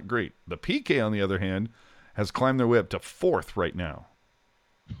 That's not great. The PK, on the other hand, has climbed their way up to 4th right now.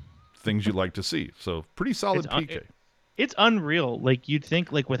 Things you'd like to see. So, pretty solid PK. It's unreal. Like, you'd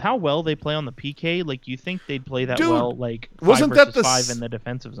think, with how well they play on the PK, you think they'd play that well, 5 wasn't versus that 5 in the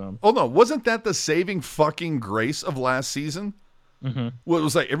defensive zone. Oh, no. Wasn't that the saving fucking grace of last season? Mm-hmm. Well, it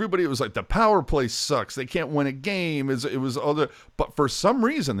was like everybody was like, the power play sucks. They can't win a game. It was all the, but for some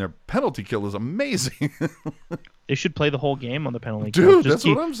reason, their penalty kill is amazing. They should play the whole game on the penalty kill. Dude, that's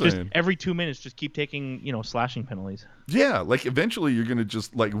what I'm saying. Just every 2 minutes, just keep taking, slashing penalties. Yeah, eventually you're going to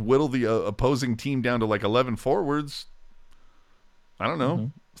just whittle the opposing team down to 11 forwards. I don't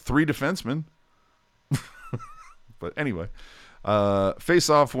know, 3 defensemen. But anyway,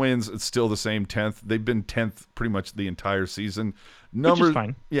 face-off wins, it's still the same 10th. They've been 10th pretty much the entire season. Which is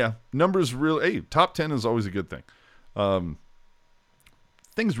fine. Yeah, numbers really, top 10 is always a good thing.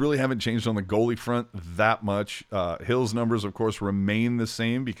 Things really haven't changed on the goalie front that much. Hill's numbers, of course, remain the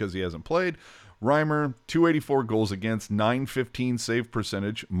same because he hasn't played. Reimer, 284 goals against, 915 save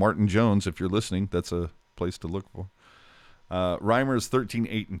percentage. Martin Jones, if you're listening, that's a place to look for. Reimer is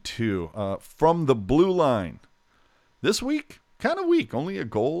 13-8-2. From the blue line, this week, kind of weak. Only a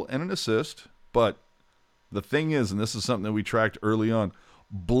goal and an assist. But the thing is, and this is something that we tracked early on,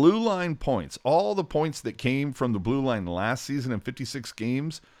 blue line points, all the points that came from the blue line last season in 56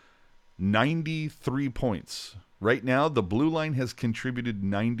 games, 93 points. Right now, the blue line has contributed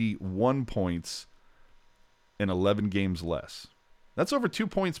 91 points in 11 games less. That's over 2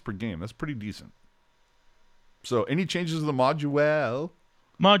 points per game. That's pretty decent. So, any changes to the module?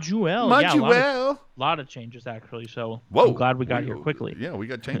 Yeah, a lot of changes, actually. So, whoa, I'm glad we got here quickly. Yeah, we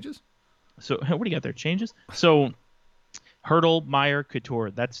got changes? So, what do you got there? Changes? So, Hertl, Meyer,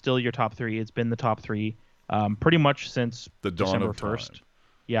 Couture, that's still your top 3. It's been the top 3 pretty much since the dawn December of 1st. Time.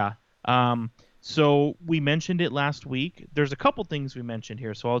 Yeah. So, we mentioned it last week. There's a couple things we mentioned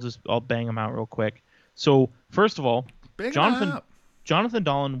here, so I'll bang them out real quick. So, first of all, Jonathan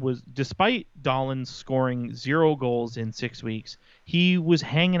Dahlen was, despite Dahlen scoring 0 goals in 6 weeks, he was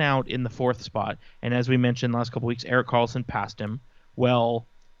hanging out in the 4th spot. And as we mentioned last couple weeks, Erik Karlsson passed him. Well,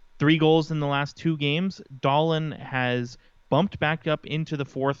 3 goals in the last 2 games. Dahlen has bumped back up into the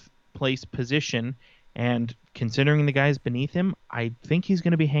 4th place position. And considering the guys beneath him, I think he's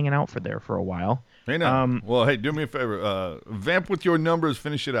going to be hanging out for a while. Hey, now. Well, hey, do me a favor. Vamp with your numbers.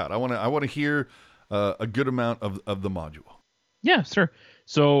 Finish it out. I want to hear a good amount of the module. Yeah, sure.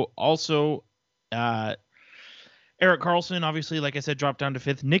 So also, Eric Carlson, obviously, like I said, dropped down to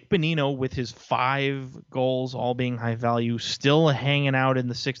 5th. Nick Bonino with his 5 goals, all being high value, still hanging out in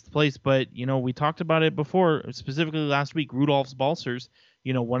the 6th place. But, we talked about it before, specifically last week, Rudolph's Balcers.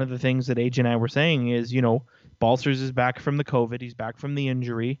 One of the things that AJ and I were saying is, Balcers is back from the COVID. He's back from the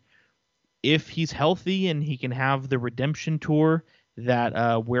injury. If he's healthy and he can have the redemption tour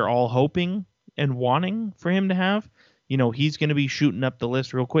that we're all hoping and wanting for him to have, he's going to be shooting up the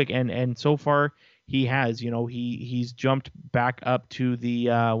list real quick. And so far, he has, he's jumped back up to the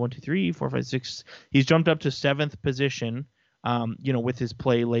 1, 2, 3, 4, 5, 6. He's jumped up to 7th position. With his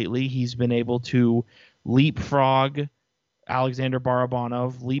play lately, he's been able to leapfrog Alexander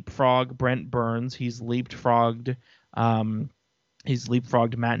Barabanov, leapfrog Brent Burns. He's leapfrogged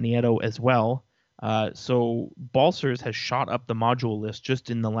Matt Nieto as well. So Balcers has shot up the module list just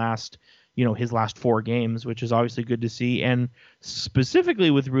in the last, his last 4 games, which is obviously good to see. And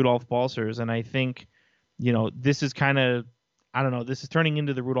specifically with Rudolph Balcers, and I think, this is kind of, I don't know, this is turning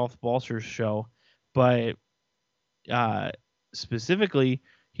into the Rudolph Balcers show, but specifically,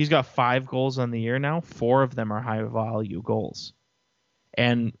 he's got 5 goals on the year now. 4 of them are high value goals.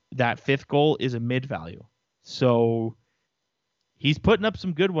 And that 5th goal is a mid value. So he's putting up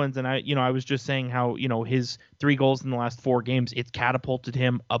some good ones. And I was just saying how, his 3 goals in the last 4 games, it's catapulted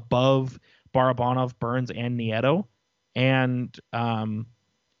him above Barabanov, Burns, and Nieto. And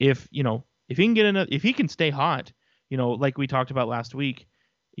if he can stay hot, like we talked about last week,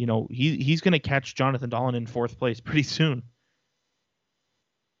 he's going to catch Jonathan Dahlen in 4th place pretty soon.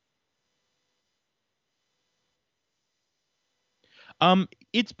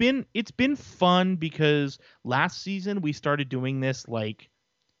 It's been fun because last season we started doing this like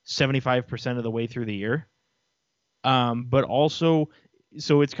 75% of the way through the year. But also,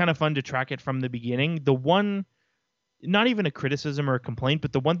 so it's kind of fun to track it from the beginning. The one, not even a criticism or a complaint,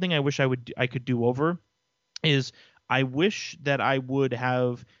 but the one thing I wish I could do over is I wish that I would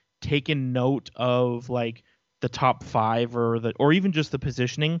have taken note of like the top 5 or even just the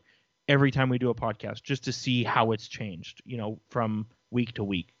positioning every time we do a podcast, just to see how it's changed, from week to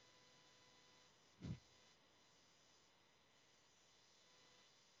week.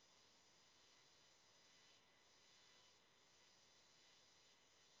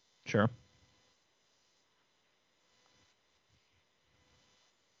 Sure.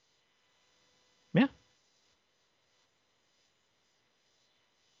 Yeah.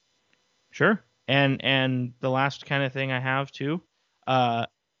 Sure. And the last kind of thing I have too, uh,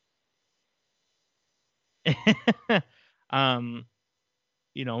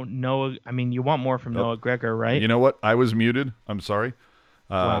 Noah. I mean, you want more from Noah Gregor, right? You know what? I was muted. I'm sorry.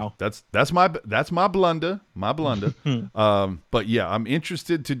 Wow. That's my blunder. But yeah, I'm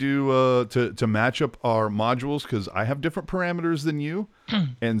interested to do to match up our modules because I have different parameters than you,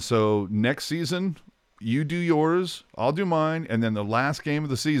 and so next season you do yours, I'll do mine, and then the last game of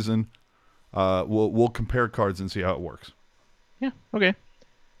the season, we'll compare cards and see how it works. Yeah. Okay.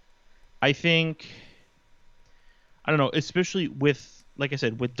 I think, I don't know, especially with, like I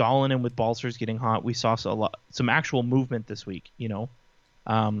said, with Dahlen and with Balcers getting hot, we saw some actual movement this week.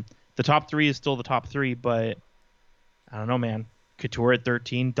 The top 3 is still the top 3, but I don't know, man. Couture at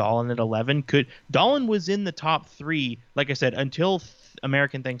 13, Dahlen at 11. Dahlen was in the top 3, like I said, until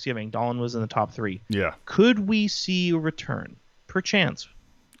American Thanksgiving. Dahlen was in the top 3. Yeah. Could we see a return? Perchance.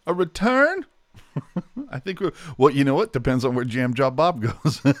 A return? I think well, you know what? Depends on where Jam Job Bob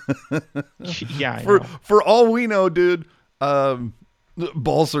goes. Yeah, I know. For all we know, dude,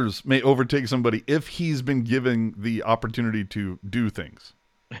 Balcers may overtake somebody if he's been given the opportunity to do things.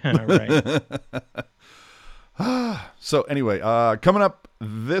 Right. So anyway, coming up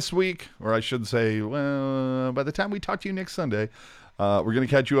this week, or I should say, well, by the time we talk to you next Sunday, we're going to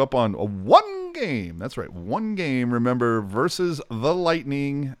catch you up on one game. That's right, one game, remember, versus the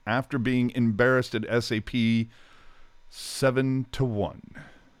Lightning after being embarrassed at SAP 7-1.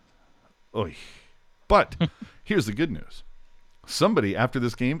 Oy. But here's the good news. Somebody after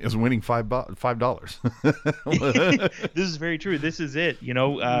this game is winning $5. This is very true. This is it.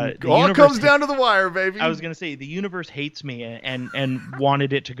 All comes down to the wire, baby. I was going to say the universe hates me and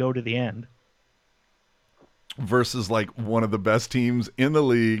wanted it to go to the end. Versus like one of the best teams in the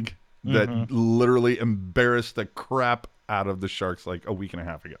league that literally embarrassed the crap out of the Sharks like a week and a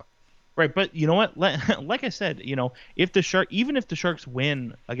half ago. Right, but you know what? Like I said, if the Sharks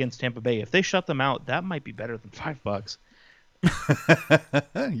win against Tampa Bay, if they shut them out, that might be better than $5. You're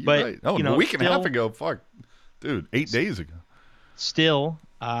right. Oh, a week and a half ago. Fuck. Dude, 8 days ago. Still,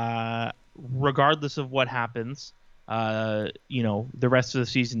 regardless of what happens, the rest of the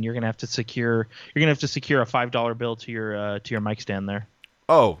season you're gonna have to secure a $5 bill to your mic stand there.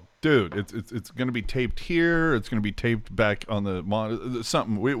 Oh, dude, it's going to be taped here. It's going to be taped back on the monitor.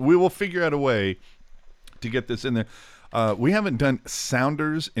 Something. We will figure out a way to get this in there. We haven't done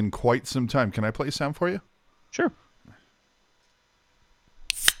sounders in quite some time. Can I play a sound for you? Sure.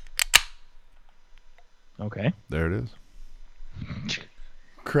 Okay. There it is.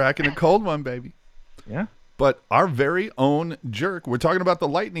 Cracking a cold one, baby. Yeah. But our very own Jerk, we're talking about the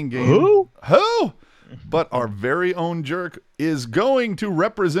Lightning game. Who? Who? But our very own Jerk is going to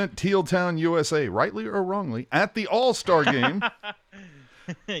represent Teal Town, USA, rightly or wrongly, at the All-Star game.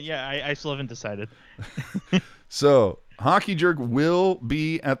 Yeah, I still haven't decided. So, Hockey Jerk will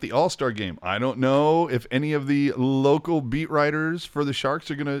be at the All-Star game. I don't know if any of the local beat writers for the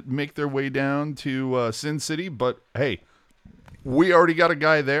Sharks are going to make their way down to Sin City, but hey, we already got a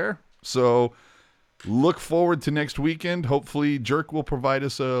guy there, so look forward to next weekend. Hopefully, Jerk will provide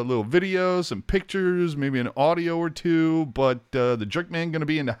us a little video, some pictures, maybe an audio or two, but the Jerk Man going to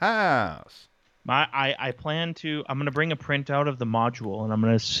be in the house. I plan to. I'm gonna bring a printout of the module, and I'm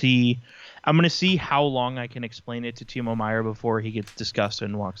gonna see how long I can explain it to Timo Meyer before he gets disgusted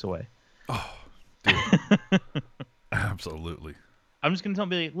and walks away. Oh, dude. Absolutely. I'm just gonna tell him,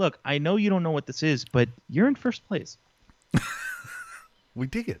 be like, look, I know you don't know what this is, but you're in first place. We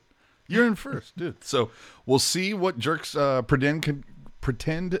dig it. You're in first, dude. So we'll see what Jerk's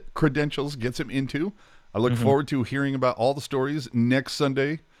pretend credentials gets him into. I look forward to hearing about all the stories next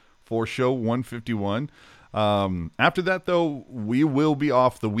Sunday for show 151. After that, though, we will be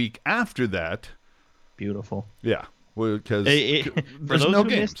off the week after that. Beautiful. Yeah, because for there's those no who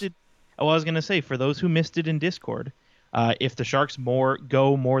games. missed it, I was gonna say, for those who missed it in Discord, if the Sharks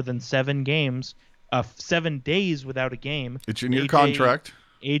go more than 7 games, 7 days without a game, It's in your contract.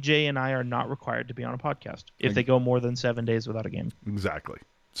 AJ and I are not required to be on a podcast if they go more than 7 days without a game. Exactly.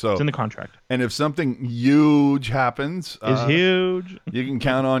 So It's in the contract. and if something huge happens, It's huge. you can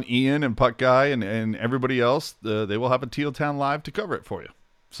count on Ian and Puck Guy and everybody else. They will have a Teal Town Live to cover it for you.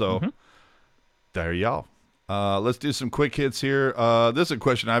 So there y'all. Let's do some quick hits here. This is a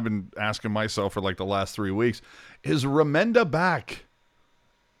question I've been asking myself for like the last 3 weeks. Is Remenda back?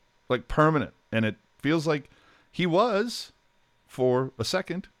 Like permanent? And it feels like he was for a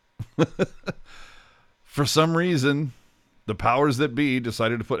second. For some reason, the powers that be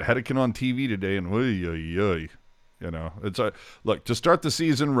decided to put Hedeken on TV today, and you know, it's a look to start the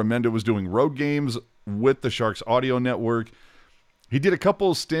season. Remenda was doing road games with the Sharks Audio Network. He did a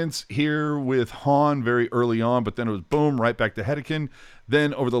couple stints here with Hahn very early on, but then it was boom, right back to Hedeken.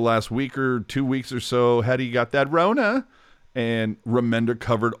 Then over the last week or 2 weeks or so, Heddy got that Rona, and Remenda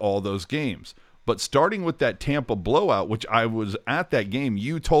covered all those games. But starting with that Tampa blowout, which I was at that game,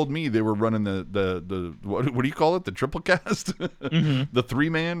 you told me they were running the what do you call it? The triple cast? The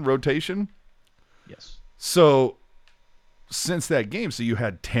 3-man rotation? Yes. So since that game, so you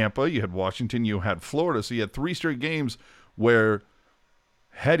had Tampa, you had Washington, you had Florida. So you had 3 straight games where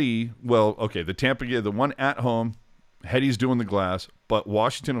Heddy, well, okay, the Tampa game, the one at home, Heddy's doing the glass, but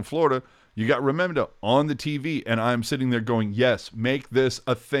Washington and Florida, you got Remenda on the TV, and I'm sitting there going, yes, make this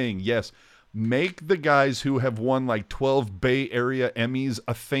a thing. Yes. Make the guys who have won like 12 Bay Area Emmys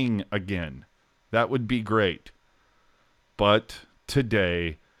a thing again. That would be great. But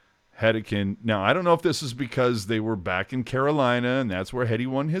today, Hedeken. Now, I don't know if this is because they were back in Carolina and that's where Heddy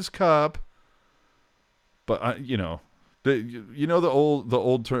won his cup. But the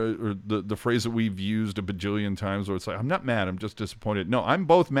phrase that we've used a bajillion times where it's like, I'm not mad, I'm just disappointed. No, I'm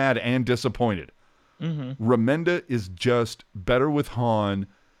both mad and disappointed. Remenda is just better with Hahn.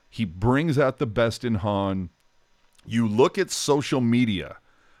 He brings out the best in Hahn. You look at social media,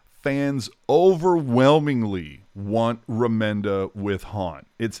 fans overwhelmingly want Remenda with Hahn.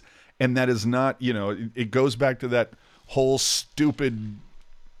 And that is not, it goes back to that whole stupid,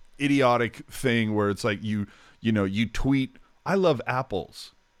 idiotic thing where it's like you tweet, I love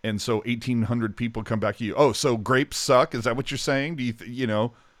apples. And so 1,800 people come back to you. Oh, so grapes suck? Is that what you're saying? Do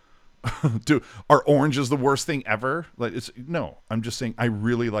you are oranges the worst thing ever? No, I'm just saying I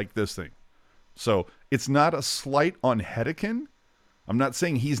really like this thing. So it's not a slight on Hedeken. I'm not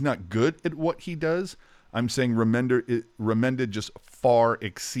saying he's not good at what he does. I'm saying Remenda just far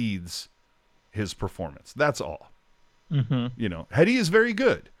exceeds his performance. That's all. Heddy is very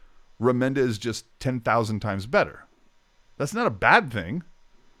good. Remenda is just 10,000 times better. That's not a bad thing.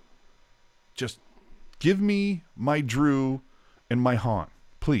 Just give me my Drew and my Hahn.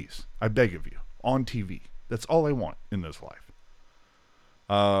 Please, I beg of you, on TV. That's all I want in this life.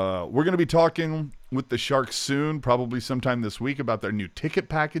 We're going to be talking with the Sharks soon, probably sometime this week, about their new ticket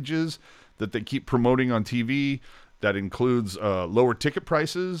packages that they keep promoting on TV. That includes lower ticket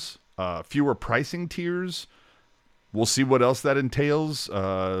prices, fewer pricing tiers, we'll see what else that entails.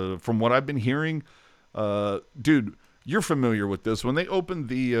 From what I've been hearing, dude, you're familiar with this. When they opened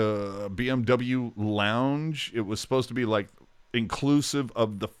the BMW lounge, it was supposed to be like inclusive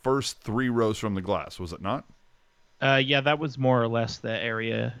of the first 3 rows from the glass, was it not? Yeah, that was more or less the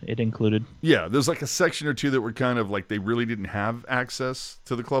area it included. Yeah, there's like a section or two that were kind of like they really didn't have access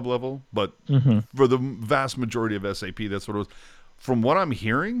to the club level, but for the vast majority of SAP, that's what it was. From what I'm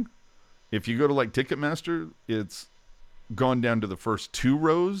hearing, if you go to like Ticketmaster, it's gone down to the first 2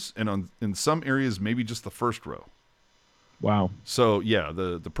 rows, and in some areas maybe just the first row. Wow. So yeah,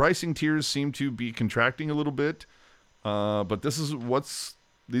 the pricing tiers seem to be contracting a little bit, but these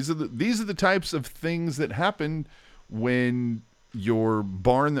are the types of things that happen when your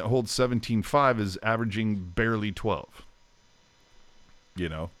barn that holds 17.5 is averaging barely 12. You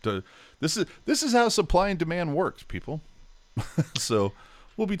know, this is how supply and demand works, people. So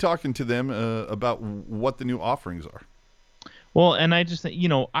we'll be talking to them about what the new offerings are. Well, and I just think,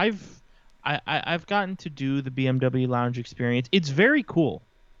 I've gotten to do the BMW Lounge experience. It's very cool.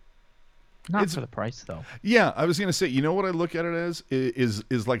 Not for the price, though. Yeah, I was going to say, you know what I look at it as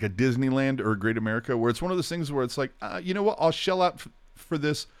is like a Disneyland or a Great America, where it's one of those things where it's like, you know what, I'll shell out for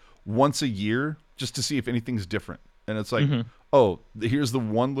this once a year just to see if anything's different. And it's like, oh, here's the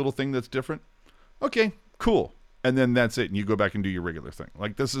one little thing that's different. Okay, cool. And then that's it, and you go back and do your regular thing.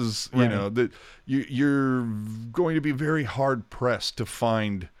 Like this is, right. That you're going to be very hard pressed to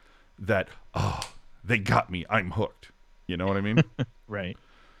find that. Oh, they got me. I'm hooked. You know what I mean? Right.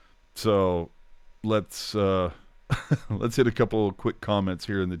 So let's let's hit a couple of quick comments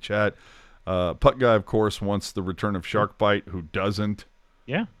here in the chat. Putt Guy, of course, wants the return of Shark Bite. Who doesn't?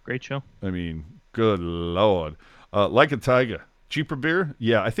 Yeah, great show. I mean, good Lord. Like a Tiger. Cheaper beer?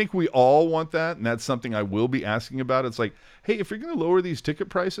 Yeah, I think we all want that, and that's something I will be asking about. It's like, hey, if you're going to lower these ticket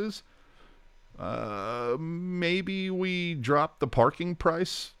prices, maybe we drop the parking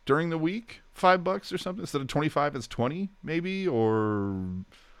price during the week, $5 or something. Instead of 25, it's 20, maybe, or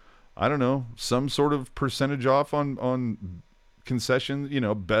I don't know, some sort of percentage off on concessions,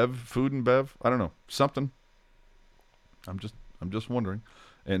 bev, food and bev. I don't know, something. I'm just wondering.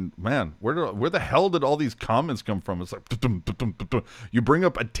 And man, where the hell did all these comments come from? It's like you bring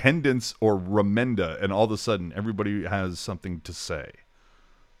up attendance or Remenda, and all of a sudden everybody has something to say.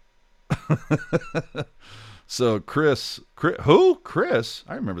 So Chris, who? Chris?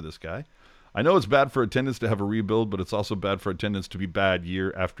 I remember this guy. I know it's bad for attendance to have a rebuild, but it's also bad for attendance to be bad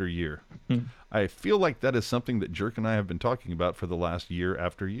year after year. I feel like that is something that Jerk and I have been talking about for the last year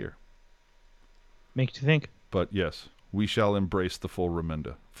after year. Makes you think. But yes. We shall embrace the full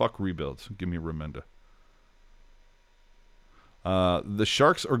Remenda. Fuck rebuilds. Give me Remenda. The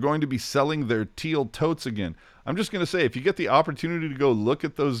Sharks are going to be selling their teal totes again. I'm just going to say, if you get the opportunity to go look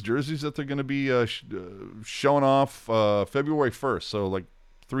at those jerseys that they're going to be showing off February 1st, so like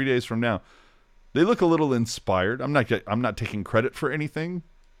 3 days from now, they look a little inspired. I'm not taking credit for anything,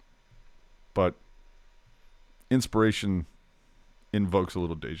 but inspiration invokes a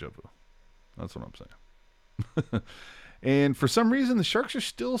little deja vu. That's what I'm saying. And for some reason, the Sharks are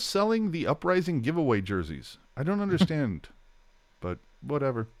still selling the Uprising giveaway jerseys. I don't understand, but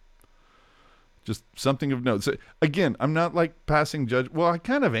whatever. Just something of note. So, again, I'm not like passing judge. Well, I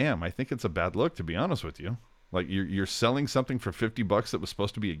kind of am. I think it's a bad look, to be honest with you. Like you're selling something for $50 that was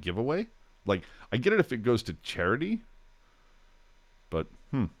supposed to be a giveaway. Like I get it if it goes to charity, but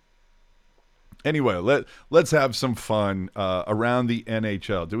Anyway, let's have some fun around the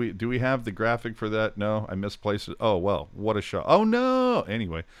NHL. Do we have the graphic for that? No, I misplaced it. Oh well, what a show! Oh no.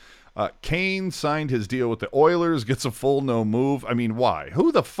 Anyway, Kane signed his deal with the Oilers. Gets a full no move. I mean, why?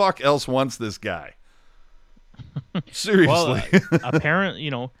 Who the fuck else wants this guy? Seriously. Well, apparently,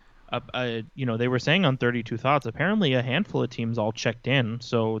 they were saying on 32 Thoughts, apparently a handful of teams all checked in,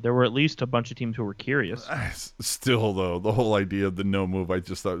 so there were at least a bunch of teams who were curious. Still, though, the whole idea of the no move, I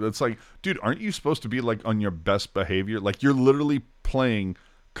just thought, it's like, dude, aren't you supposed to be, like, on your best behavior? Like, you're literally playing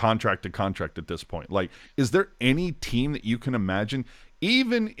contract to contract at this point. Like, is there any team that you can imagine,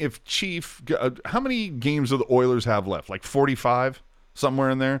 even if Chief, how many games do the Oilers have left? Like 45? Somewhere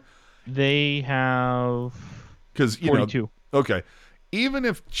in there? They have 42. Okay. Even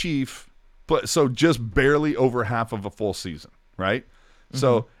if Chief, so just barely over half of a full season, right? Mm-hmm.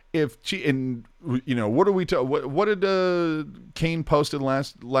 So if Chief, and what are we? What did Kane posted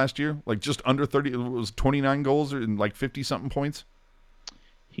last year? Like just under 30. It was 29 goals and like 50 something points.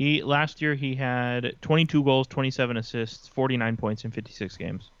 Last year he had 22 goals, 27 assists, 49 points in 56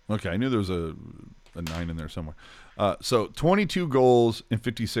 games. Okay, I knew there was a 9 in there somewhere. So 22 goals in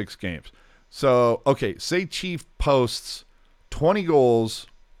 56 games. So okay, say Chief posts 20 goals,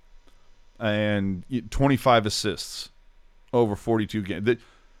 and 25 assists over 42 games.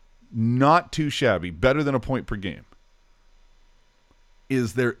 Not too shabby. Better than a point per game.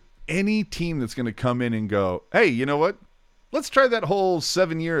 Is there any team that's going to come in and go, hey, you know what? Let's try that whole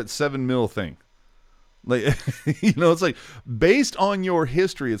 7-year at $7 million thing. Like, it's like based on your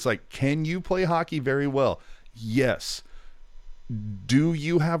history, it's like, can you play hockey very well? Yes. Do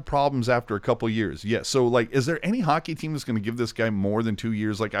you have problems after a couple years? Yes. So, like, is there any hockey team that's going to give this guy more than 2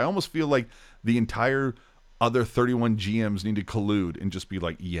 years? Like, I almost feel like the entire other 31 GMs need to collude and just be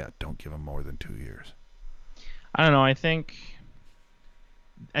like, yeah, don't give him more than 2 years. I don't know. I think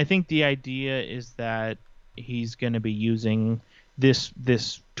the idea is that he's going to be using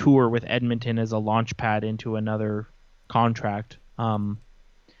this tour with Edmonton as a launch pad into another contract. At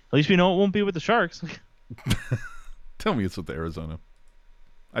least we know it won't be with the Sharks. Tell me it's with Arizona.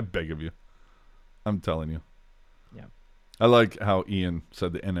 I beg of you. I'm telling you. Yeah. I like how Ian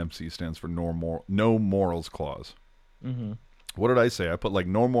said the NMC stands for no morals clause. Mm-hmm. What did I say? I put like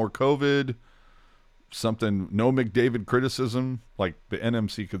no more COVID, something, no McDavid criticism. Like the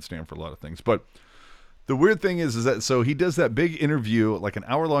NMC could stand for a lot of things. But the weird thing is that so he does that big interview, like an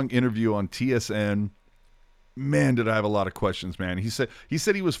hour-long interview on TSN. Man, did I have a lot of questions, man. He said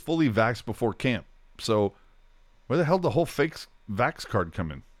he was fully vaxxed before camp. So where the hell did the whole fake vax card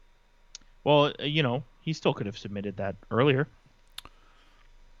come in? Well, he still could have submitted that earlier.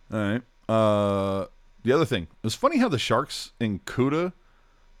 All right. The other thing, it was funny how the Sharks and Cuda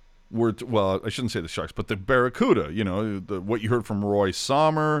were, well, I shouldn't say the Sharks, but the Barracuda, what you heard from Roy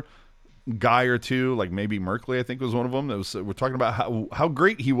Sommer, guy or two, like maybe Merkley, I think was one of them. We're talking about how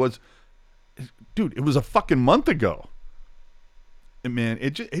great he was. Dude, it was a fucking month ago. And man,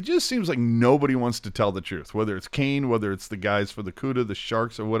 it just seems like nobody wants to tell the truth, whether it's Kane, whether it's the guys for the Cuda, the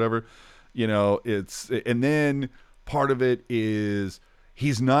Sharks, or whatever. And then part of it is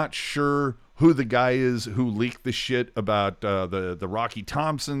he's not sure who the guy is who leaked the shit about the Rocky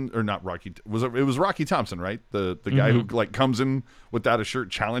Thompson, or not Rocky. It was Rocky Thompson, right? The guy who like comes in without a shirt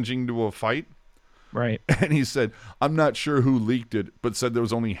challenging to a fight. Right. And he said, I'm not sure who leaked it, but said there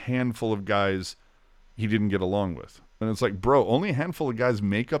was only a handful of guys he didn't get along with. And it's like, bro, only a handful of guys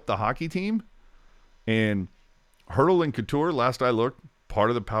make up the hockey team. And Hurdle and Couture, last I looked,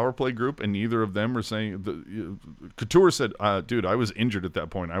 part of the power play group, and neither of them were saying. Couture said, dude, I was injured at that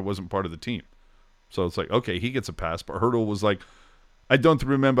point. I wasn't part of the team. So it's like, okay, he gets a pass. But Hurdle was like, I don't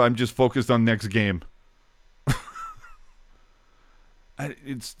remember. I'm just focused on next game.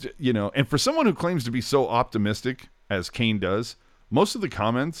 It's, and for someone who claims to be so optimistic as Kane does, most of the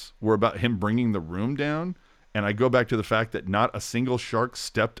comments were about him bringing the room down. And I go back to the fact that not a single Shark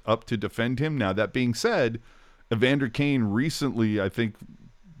stepped up to defend him. Now, that being said, Evander Kane recently, I think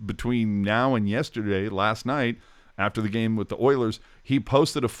between now and yesterday, last night, after the game with the Oilers, he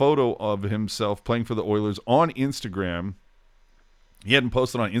posted a photo of himself playing for the Oilers on Instagram. He hadn't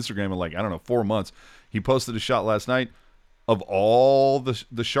posted on Instagram in 4 months. He posted a shot last night of all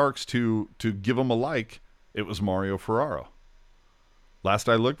the Sharks to give him a like. It was Mario Ferraro. Last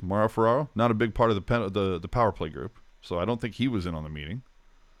I looked, Mario Ferraro, not a big part of the power play group, so I don't think he was in on the meeting.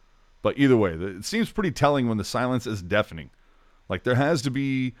 But either way, it seems pretty telling when the silence is deafening. Like, there has to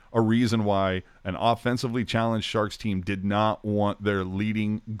be a reason why an offensively challenged Sharks team did not want their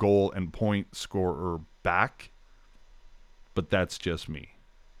leading goal and point scorer back. But that's just me.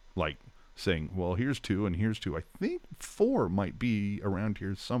 Like, saying, well, here's 2 and here's 2. I think 4 might be around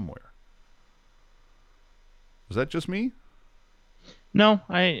here somewhere. Was that just me? No,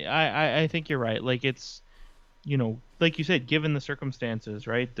 I think you're right. Like, it's, like you said, given the circumstances,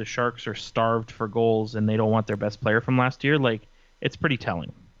 right? The Sharks are starved for goals and they don't want their best player from last year. Like, it's pretty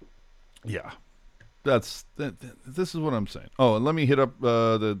telling. Yeah. This is what I'm saying. Oh, and let me hit up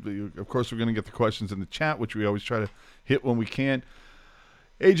of course, we're going to get the questions in the chat, which we always try to hit when we can.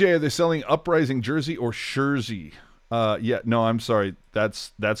 AJ, are they selling Uprising jersey or Schurzy? Yeah, no, I'm sorry.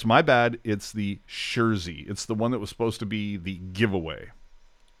 That's my bad. It's the Schurzy. It's the one that was supposed to be the giveaway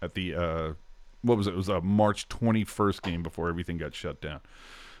at the what was it? It was a March 21st game before everything got shut down.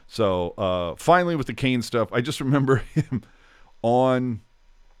 So finally with the Kane stuff, I just remember him on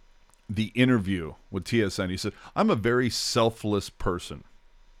the interview with TSN. He said, I'm a very selfless person.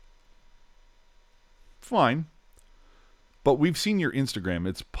 Fine. But we've seen your Instagram.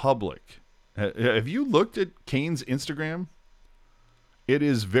 It's public. Have you looked at Kane's Instagram? It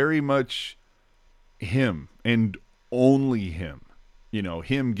is very much him and only him.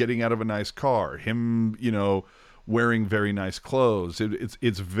 Him getting out of a nice car, him, wearing very nice clothes.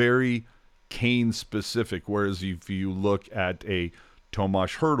 It's very Kane specific. Whereas if you look at a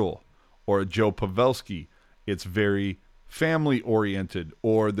Tomas Hertl or a Joe Pavelski, it's very family oriented,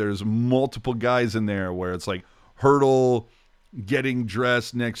 or there's multiple guys in there where it's like Hurdle getting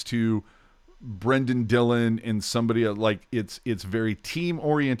dressed next to Brendan Dillon and somebody like it's very team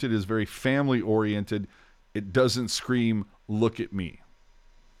oriented, is very family oriented. It doesn't scream look at me.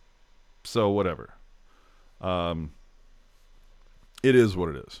 So whatever. It is what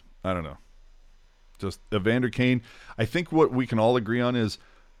it is. I don't know. Just Evander Kane. I think what we can all agree on is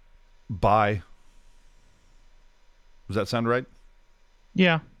buy. Does that sound right?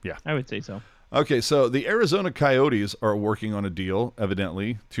 Yeah. Yeah. I would say so. Okay, so the Arizona Coyotes are working on a deal,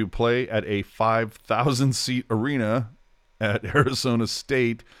 evidently, to play at a 5,000-seat arena at Arizona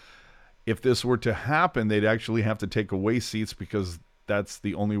State. If this were to happen, they'd actually have to take away seats because that's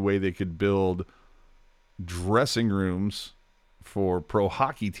the only way they could build dressing rooms for pro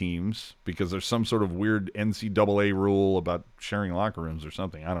hockey teams, because there's some sort of weird NCAA rule about sharing locker rooms or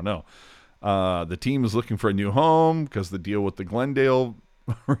something. I don't know. The team is looking for a new home because the deal with the Glendale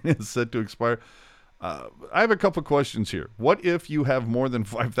arena is set to expire. I have a couple questions here. What if you have more than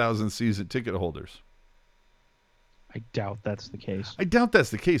 5,000 season ticket holders? I doubt that's the case. I doubt that's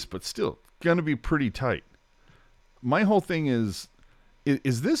the case, but still, going to be pretty tight. My whole thing is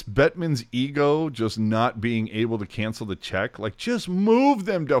this Bettman's ego just not being able to cancel the check? Like, just move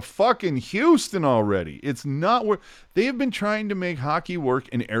them to fucking Houston already. It's not where they have been trying to make hockey work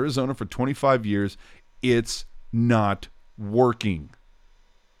in Arizona for 25 years. It's not working.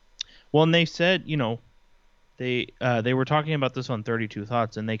 Well, and they said, they were talking about this on 32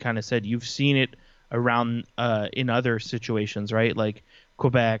 Thoughts, and they kind of said you've seen it around in other situations, right? Like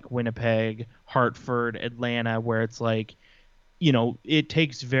Quebec, Winnipeg, Hartford, Atlanta, where it's like, it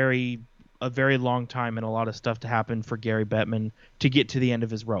takes a very long time and a lot of stuff to happen for Gary Bettman to get to the end of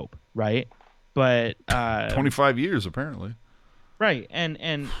his rope, right? But 25 years apparently. Right. And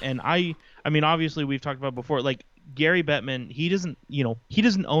I mean, obviously we've talked about before, like Gary Bettman, he doesn't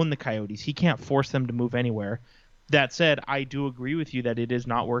own the Coyotes. He can't force them to move anywhere. That said, I do agree with you that it is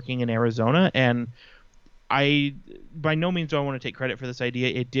not working in Arizona, and I by no means do I want to take credit for this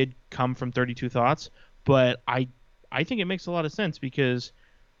idea. It did come from 32 Thoughts, but I think it makes a lot of sense because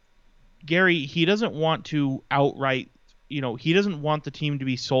Gary, he doesn't want to outright, he doesn't want the team to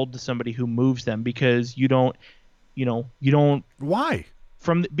be sold to somebody who moves them, because you don't Why?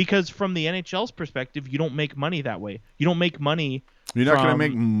 Because from the NHL's perspective, you don't make money that way. You don't make money. You're not going to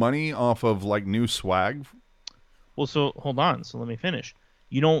make money off of like new swag. Well, so hold on. So let me finish.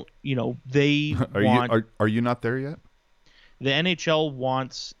 You don't. They want. Are you not there yet? The NHL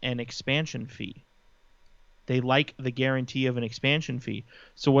wants an expansion fee. They like the guarantee of an expansion fee.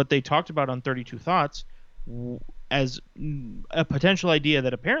 So what they talked about on 32 Thoughts as a potential idea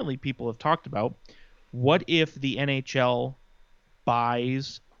that apparently people have talked about. What if the NHL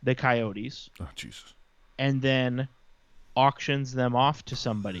buys the Coyotes? Oh, Jesus. And then auctions them off to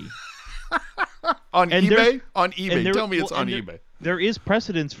somebody. On eBay? On eBay. Tell me it's on eBay. There is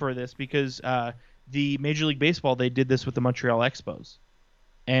precedence for this because the Major League Baseball, they did this with the Montreal Expos.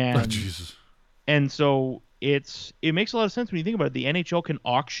 And Jesus. And so it makes a lot of sense when you think about it. The NHL can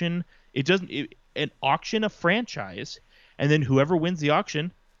auction auction a franchise, and then whoever wins the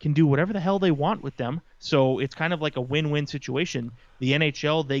auction can do whatever the hell they want with them. So it's kind of like a win-win situation. The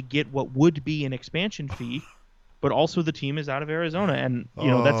NHL, they get what would be an expansion fee, but also the team is out of Arizona. And,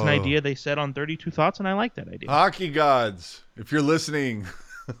 that's an idea they said on 32 Thoughts, and I like that idea. Hockey gods, if you're listening,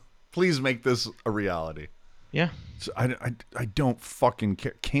 please make this a reality. Yeah. So I don't fucking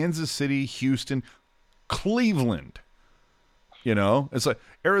care. Kansas City, Houston, Cleveland. It's like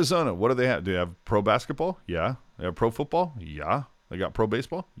Arizona. What do they have? Do they have pro basketball? Yeah. They have pro football? Yeah. They got pro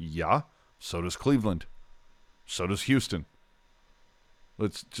baseball? Yeah. So does Cleveland. So does Houston.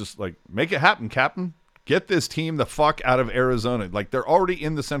 Let's just make it happen, Captain. Get this team the fuck out of Arizona. They're already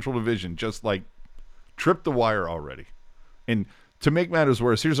in the Central Division. Just trip the wire already. And to make matters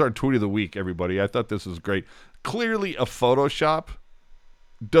worse, here's our tweet of the week, everybody. I thought this was great. Clearly a Photoshop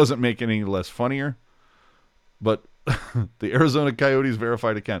doesn't make it any less funnier. But the Arizona Coyotes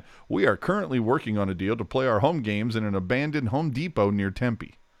verified account. We are currently working on a deal to play our home games in an abandoned Home Depot near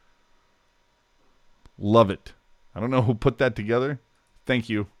Tempe. Love it. I don't know who put that together. Thank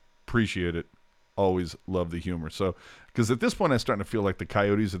you. Appreciate it. Always love the humor. So, because at this point, I'm starting to feel like the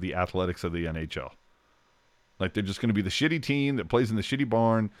Coyotes are the Athletics of the NHL. Like they're just going to be the shitty team that plays in the shitty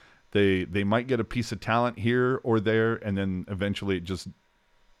barn. They might get a piece of talent here or there, and then eventually it just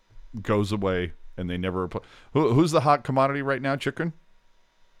goes away, and they never. Who's the hot commodity right now, Chikrin?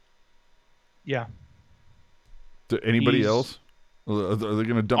 Yeah. Anybody else? Are they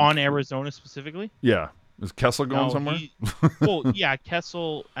going to dump on Arizona specifically? Yeah. Is Kessel going somewhere? Well, yeah,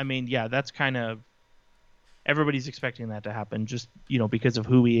 Kessel. I mean, yeah, that's kind of. everybody's expecting that to happen, just because of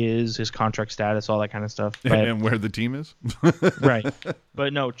who he is, his contract status, all that kind of stuff. But, and where the team is. right.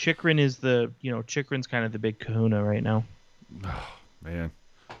 But no, Chychrun is Chychrun's kind of the big kahuna right now. Oh, man.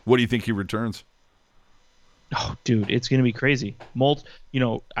 What do you think he returns? Oh, dude, it's going to be crazy.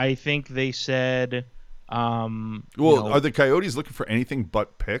 I think they said are the Coyotes looking for anything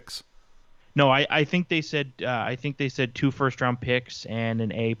but picks? No, I think they said 2 first-round picks and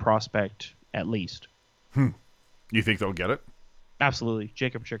an A prospect at least. You think they'll get it? Absolutely.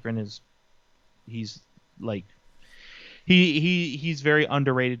 Jacob Chychrun he's very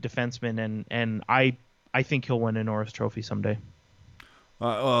underrated defenseman, and I think he'll win a Norris Trophy someday.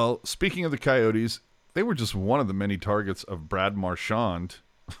 Well, speaking of the Coyotes, they were just one of the many targets of Brad Marchand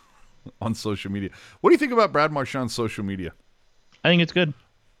on social media. What do you think about Brad Marchand's social media? I think it's good.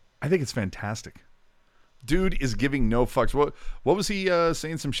 I think it's fantastic. Dude is giving no fucks. What was he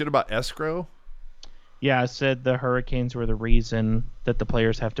saying? Some shit about escrow? Yeah, I said the Hurricanes were the reason that the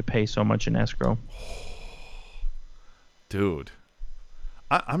players have to pay so much in escrow. Dude,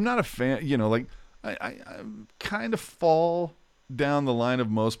 I'm not a fan. I kind of fall down the line of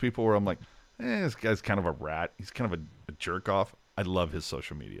most people where I'm like, this guy's kind of a rat. He's kind of a jerk off. I love his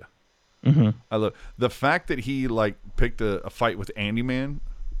social media. Mm-hmm. I love the fact that he picked a fight with Andy Man,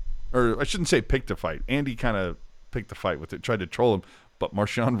 or I shouldn't say picked a fight. Andy kind of picked a fight with it, tried to troll him, but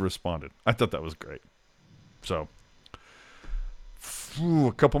Marchand responded. I thought that was great. So,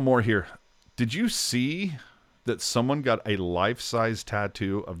 a couple more here. Did you see that someone got a life-size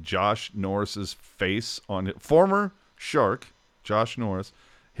tattoo of Josh Norris's face on it? Former Shark Josh Norris,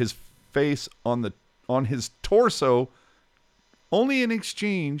 his face on his torso, only in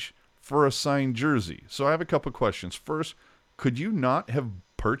exchange for a signed jersey. So I have a couple questions. First, could you not have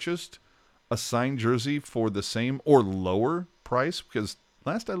purchased a signed jersey for the same or lower price? Because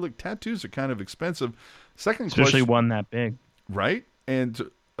last I looked, tattoos are kind of expensive. Second Especially question, one that big. right? And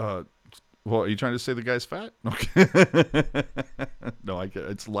are you trying to say the guy's fat? Okay. No, I get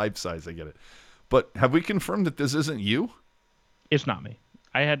it. It's life size. I get it. But have we confirmed that this isn't you? It's not me.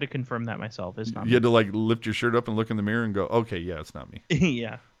 I had to confirm that myself. It's not You had to lift your shirt up and look in the mirror and go, okay, yeah, it's not me. me.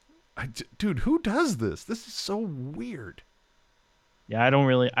 Yeah. Dude, who does this? This is so weird. Yeah, I don't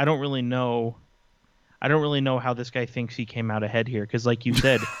really know how this guy thinks he came out ahead here, because like you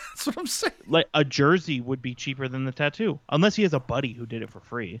said, That's what I'm saying. like a jersey would be cheaper than the tattoo, unless he has a buddy who did it for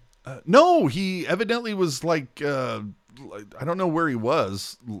free. No, he evidently was I don't know where he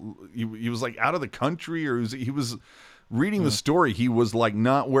was. He was out of the country, or he was reading the story. He was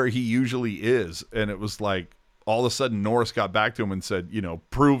not where he usually is, and it was all of a sudden Norris got back to him and said,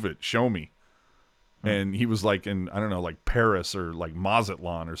 prove it, show me. And he was in, I don't know, Paris or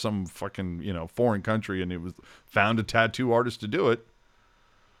Mazatlan or some fucking, foreign country, and it was found a tattoo artist to do it.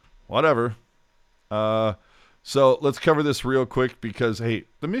 Whatever. So let's cover this real quick because, hey,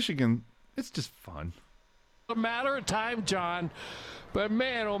 the Michigan, it's just fun. A matter of time, John. But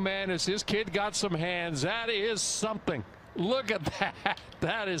man, oh man, has this kid got some hands. That is something. Look at that.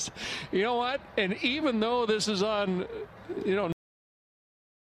 That is, you know what? And even though this is on,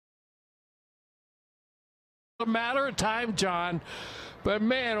 a matter of time, John. But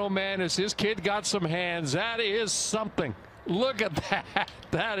man, oh man, has this kid got some hands. That is something. Look at that.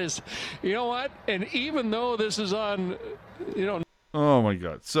 That is, you know what? And even though this is on, Oh my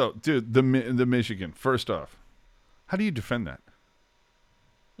God. So, dude, the Michigan. First off, how do you defend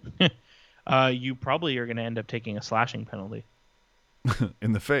that? You probably are going to end up taking a slashing penalty.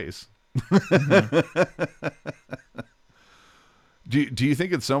 In the face. Do you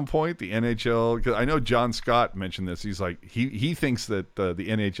think at some point the NHL? Because I know John Scott mentioned this. He's he thinks that the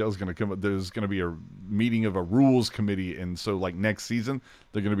NHL is going to come. There's going to be a meeting of a rules committee, and so next season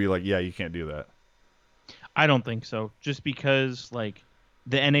they're going to be yeah, you can't do that. I don't think so. Just because the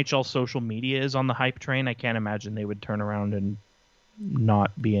NHL social media is on the hype train, I can't imagine they would turn around and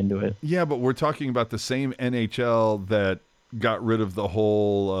not be into it. Yeah, but we're talking about the same NHL that got rid of the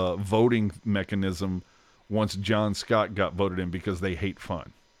whole voting mechanism once John Scott got voted in because they hate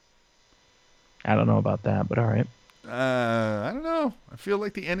fun. I don't know about that, but all right. I don't know. I feel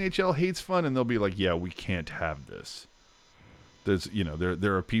like the NHL hates fun, and they'll be like, yeah, we can't have this. There's,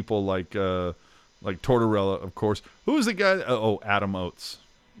 there are people like Tortorella, of course. Who was the guy? Adam Oates,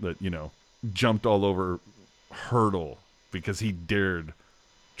 that, jumped all over Hurdle because he dared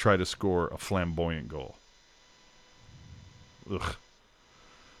try to score a flamboyant goal. Ugh.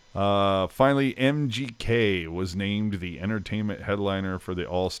 Finally, MGK was named the entertainment headliner for the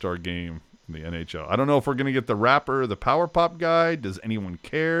All-Star game in the NHL. I don't know if we're going to get the rapper, the power pop guy. Does anyone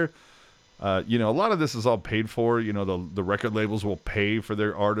care? A lot of this is all paid for. The record labels will pay for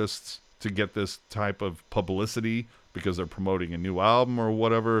their artists to get this type of publicity because they're promoting a new album or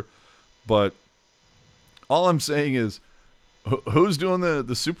whatever. But all I'm saying is, who's doing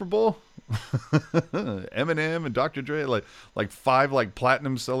the Super Bowl? Eminem and Dr. Dre, like 5 like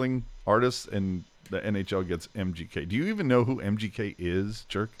platinum selling artists, and the NHL gets MGK. Do you even know who MGK is,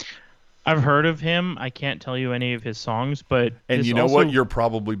 Jerk? I've heard of him. I can't tell you any of his songs, but And you know what? You're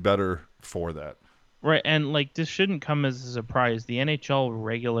probably better for that. Right, and like this shouldn't come as a surprise. The NHL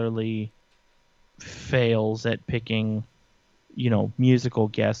regularly fails at picking, musical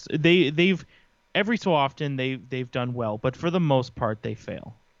guests. They've every so often they've done well, but for the most part they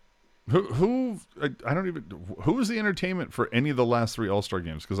fail. Who's the entertainment for any of the last 3 All-Star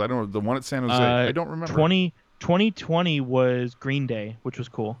games? Because I don't, the one at San Jose, I don't remember. 2020 was Green Day, which was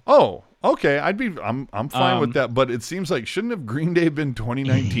cool. Oh, okay. I'm fine with that, but it seems like, shouldn't have Green Day been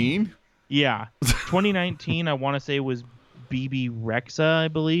 2019? Yeah. 2019 I want to say was BB Rexa, I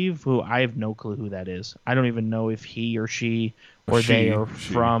believe, who I have no clue who that is. I don't even know if he or she or they are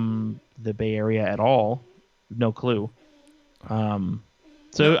from the Bay Area at all. No clue.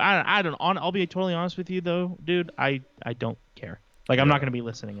 So I don't. I'll be totally honest with you though, dude. I don't care. Like I'm not going to be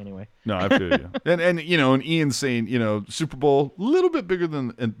listening anyway. No, I feel you. And Ian saying Super Bowl a little bit bigger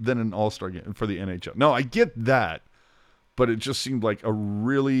than an All-Star game for the NHL. No, I get that, but it just seemed like a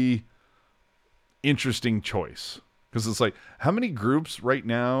really interesting choice because it's like, how many groups right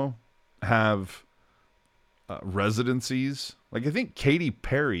now have residencies? Like, I think Katy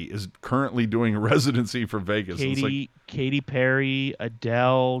Perry is currently doing a residency for Vegas. Katy Perry,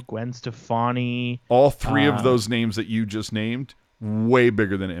 Adele, Gwen Stefani. All 3 of those names that you just named, way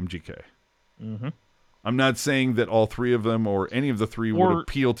bigger than MGK. Mm-hmm. I'm not saying that all 3 of them or any of the 3 would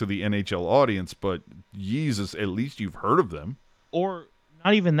appeal to the NHL audience, but Jesus, at least you've heard of them. Or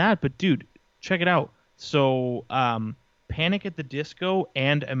not even that, but dude, check it out. So, Panic at the Disco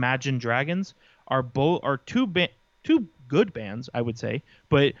and Imagine Dragons are two good bands, I would say,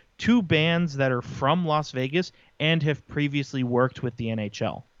 but 2 bands that are from Las Vegas and have previously worked with the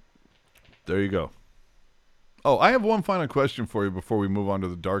NHL. There you go. Oh, I have one final question for you before we move on to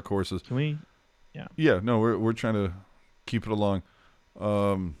the dark horses. Can we? Yeah. Yeah. No, we're trying to keep it along.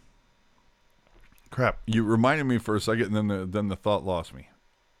 Crap! You reminded me for a second, and then the thought lost me.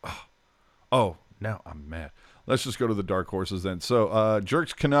 Oh, now I'm mad. Let's just go to the dark horses then. So,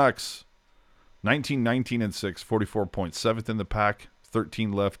 Jerks Canucks, 19-19-6, 44 points, 7th in the pack,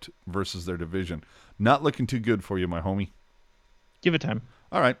 13 left versus their division. Not looking too good for you, my homie. Give it time.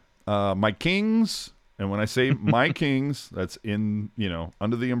 All right. My Kings, and when I say my Kings, that's in,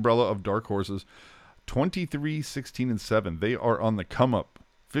 under the umbrella of dark horses, 23-16-7. They are on the come up.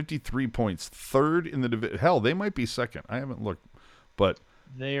 53 points, 3rd in the division. Hell, they might be 2nd. I haven't looked, but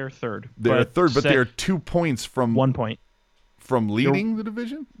they are 3rd. They're 3rd, but they are 2 points from 1 point from leading the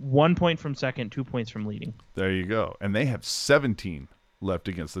division. 1 point from 2nd, 2 points from leading. There you go. And they have 17 left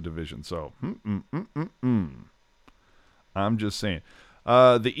against the division. So, I'm just saying.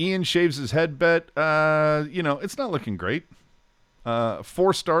 The Ian shaves his head bet. It's not looking great.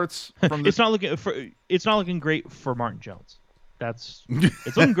 4 starts from the. It's not looking great for Martin Jones. It's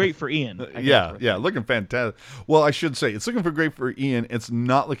looking great for Ian. Yeah, looking fantastic. Well, I should say it's looking great for Ian. It's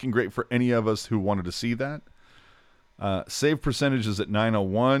not looking great for any of us who wanted to see that. Save percentage is at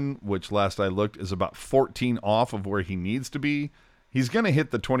 .901, which last I looked is about 14 off of where he needs to be. He's going to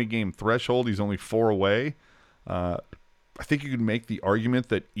hit the 20-game threshold. He's only 4 away. I think you could make the argument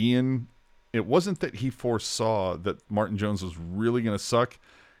that Ian, it wasn't that he foresaw that Martin Jones was really going to suck.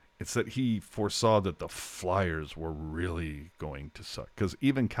 It's that he foresaw that the Flyers were really going to suck. Because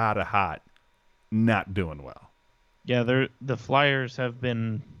even Carter Hart, not doing well. Yeah, the Flyers have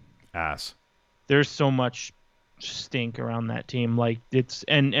been ass. There's so much stink around that team. Like it's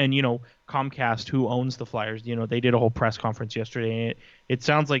and Comcast, who owns the Flyers, they did a whole press conference yesterday. And it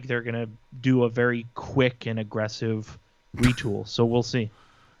sounds like they're gonna do a very quick and aggressive retool. So we'll see.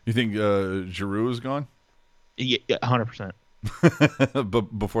 You think Giroux is gone? Yeah, 100%.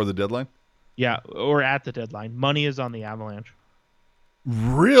 But before the deadline? Yeah, or at the deadline. Money is on the Avalanche.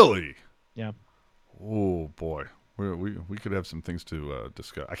 Really? Yeah. Oh boy, we could have some things to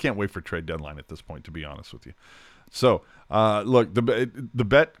discuss. I can't wait for trade deadline at this point, to be honest with you. So, look, the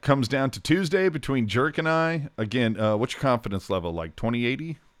bet comes down to Tuesday between Jerk and I. Again, what's your confidence level? Like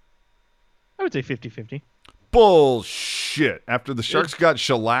 20-80? I would say 50-50. Bullshit. After the Sharks got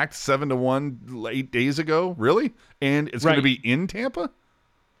shellacked 7-1 8 days ago? Really? And it's going to be in Tampa?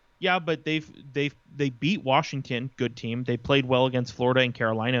 Yeah, but they beat Washington, good team. They played well against Florida and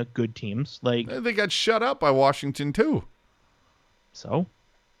Carolina, good teams. Like they got shut up by Washington too. So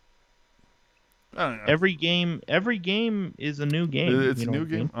I don't know. every game is a new game. It's a new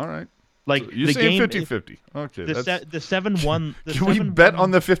game. All right. Like You're the saying game, 50-50. Okay. the That's, the 7-1. can we bet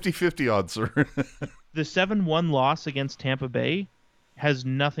on the 50-50 odds, sir? The 7-1 loss against Tampa Bay has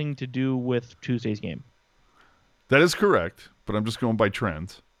nothing to do with Tuesday's game. That is correct, but I'm just going by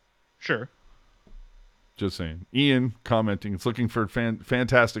trends. Sure. Just saying. Ian commenting, it's looking for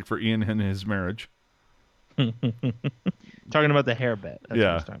fantastic for Ian and his marriage. Talking about the hair bet. That's what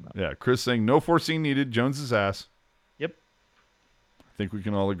I was talking about. Yeah. Chris saying, no foreseen needed. Jones's ass. Yep. I think we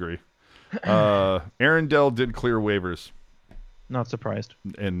can all agree. Aaron Dell did clear waivers, Not surprised.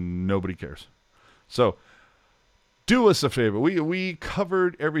 and nobody cares. So, do us a favor. We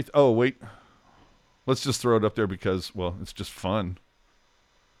covered everything. Oh, wait. Let's just throw it up there because, well, it's just fun.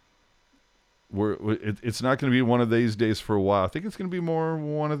 It's not going to be one of these days for a while. I think it's going to be more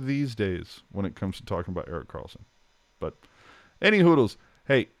one of these days when it comes to talking about Erik Karlsson. But any hoodles,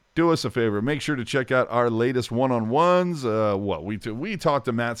 hey, do us a favor. Make sure to check out our latest one-on-ones. We talked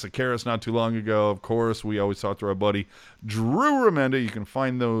to Matt Sakaris not too long ago. Of course, we always talk to our buddy Drew Remenda. You can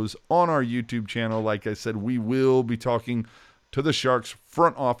find those on our YouTube channel. Like I said, we will be talking to the Sharks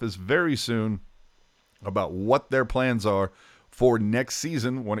front office very soon about what their plans are for next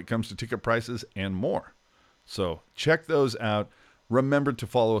season when it comes to ticket prices and more. So check those out. Remember to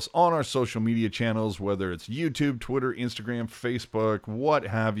follow us on our social media channels, whether it's YouTube, Twitter, Instagram, Facebook, what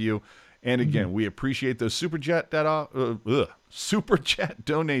have you. And again, we appreciate those super chat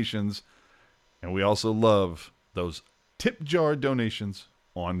donations, and we also love those tip jar donations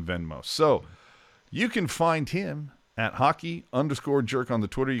on Venmo. So you can find him at hockey_jerk on the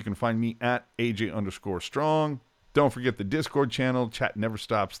Twitter. You can find me at AJ_strong. Don't forget the Discord channel. Chat never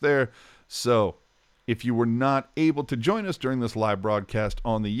stops there. So if you were not able to join us during this live broadcast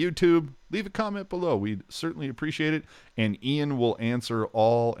on the YouTube, leave a comment below. We'd certainly appreciate it. And Ian will answer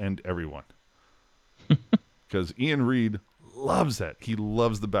all and everyone. Because Ian Reed loves that. He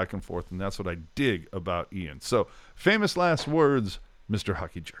loves the back and forth, and that's what I dig about Ian. So, famous last words, Mr.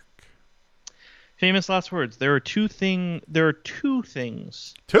 Hockey Jerk. Famous last words. There are two things.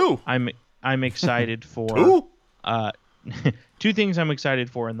 Two. I'm excited for. Two? Two things I'm excited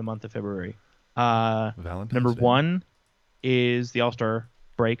for in the month of February. Valentine's Number Day. one is the All-Star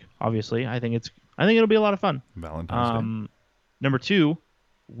break. Obviously, I think it'll be a lot of fun. Valentine's Day. Number two,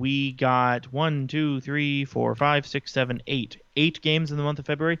 we got 1, 2, 3, 4, 5, 6, 7, 8. 8 games in the month of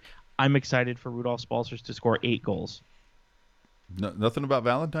February. I'm excited for Rudolph Balcers to score 8 goals. Nothing about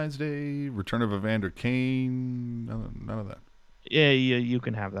Valentine's Day, return of Evander Kane, none of that. Yeah, you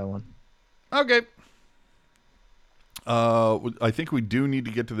can have that one. Okay. I think we do need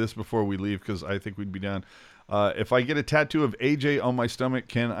to get to this before we leave because I think we'd be down. If I get a tattoo of AJ on my stomach,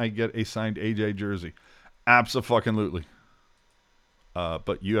 can I get a signed AJ jersey? Abso-fucking-lutely.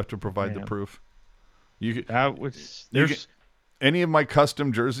 But you have to provide the proof. Any of my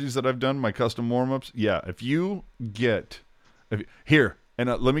custom jerseys that I've done, my custom warm-ups, yeah. If you get here, and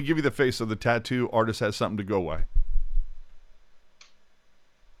let me give you the face so the tattoo artist has something to go by.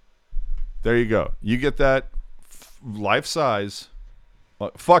 There you go. You get that life size.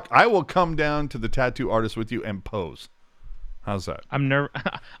 Fuck, I will come down to the tattoo artist with you and pose. How's that? I'm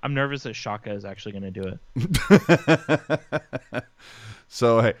nervous that Shaka is actually going to do it.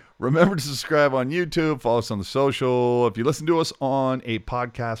 So, hey, remember to subscribe on YouTube, follow us on the social. If you listen to us on a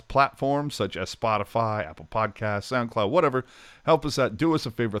podcast platform such as Spotify, Apple Podcasts, SoundCloud, whatever, help us out. Do us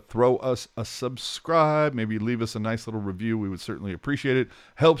a favor, throw us a subscribe. Maybe leave us a nice little review. We would certainly appreciate it.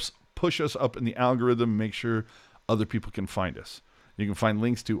 Helps push us up in the algorithm, make sure other people can find us. You can find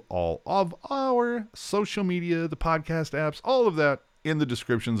links to all of our social media, the podcast apps, all of that in the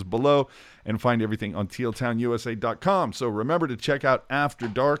descriptions below, and find everything on tealtownusa.com. So remember to check out After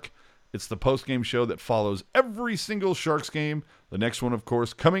Dark. It's the post-game show that follows every single Sharks game. The next one, of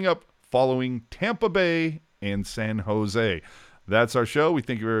course, coming up following Tampa Bay and San Jose. That's our show. We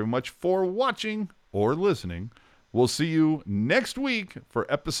thank you very much for watching or listening. We'll see you next week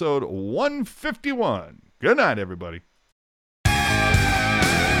for episode 151. Good night, everybody.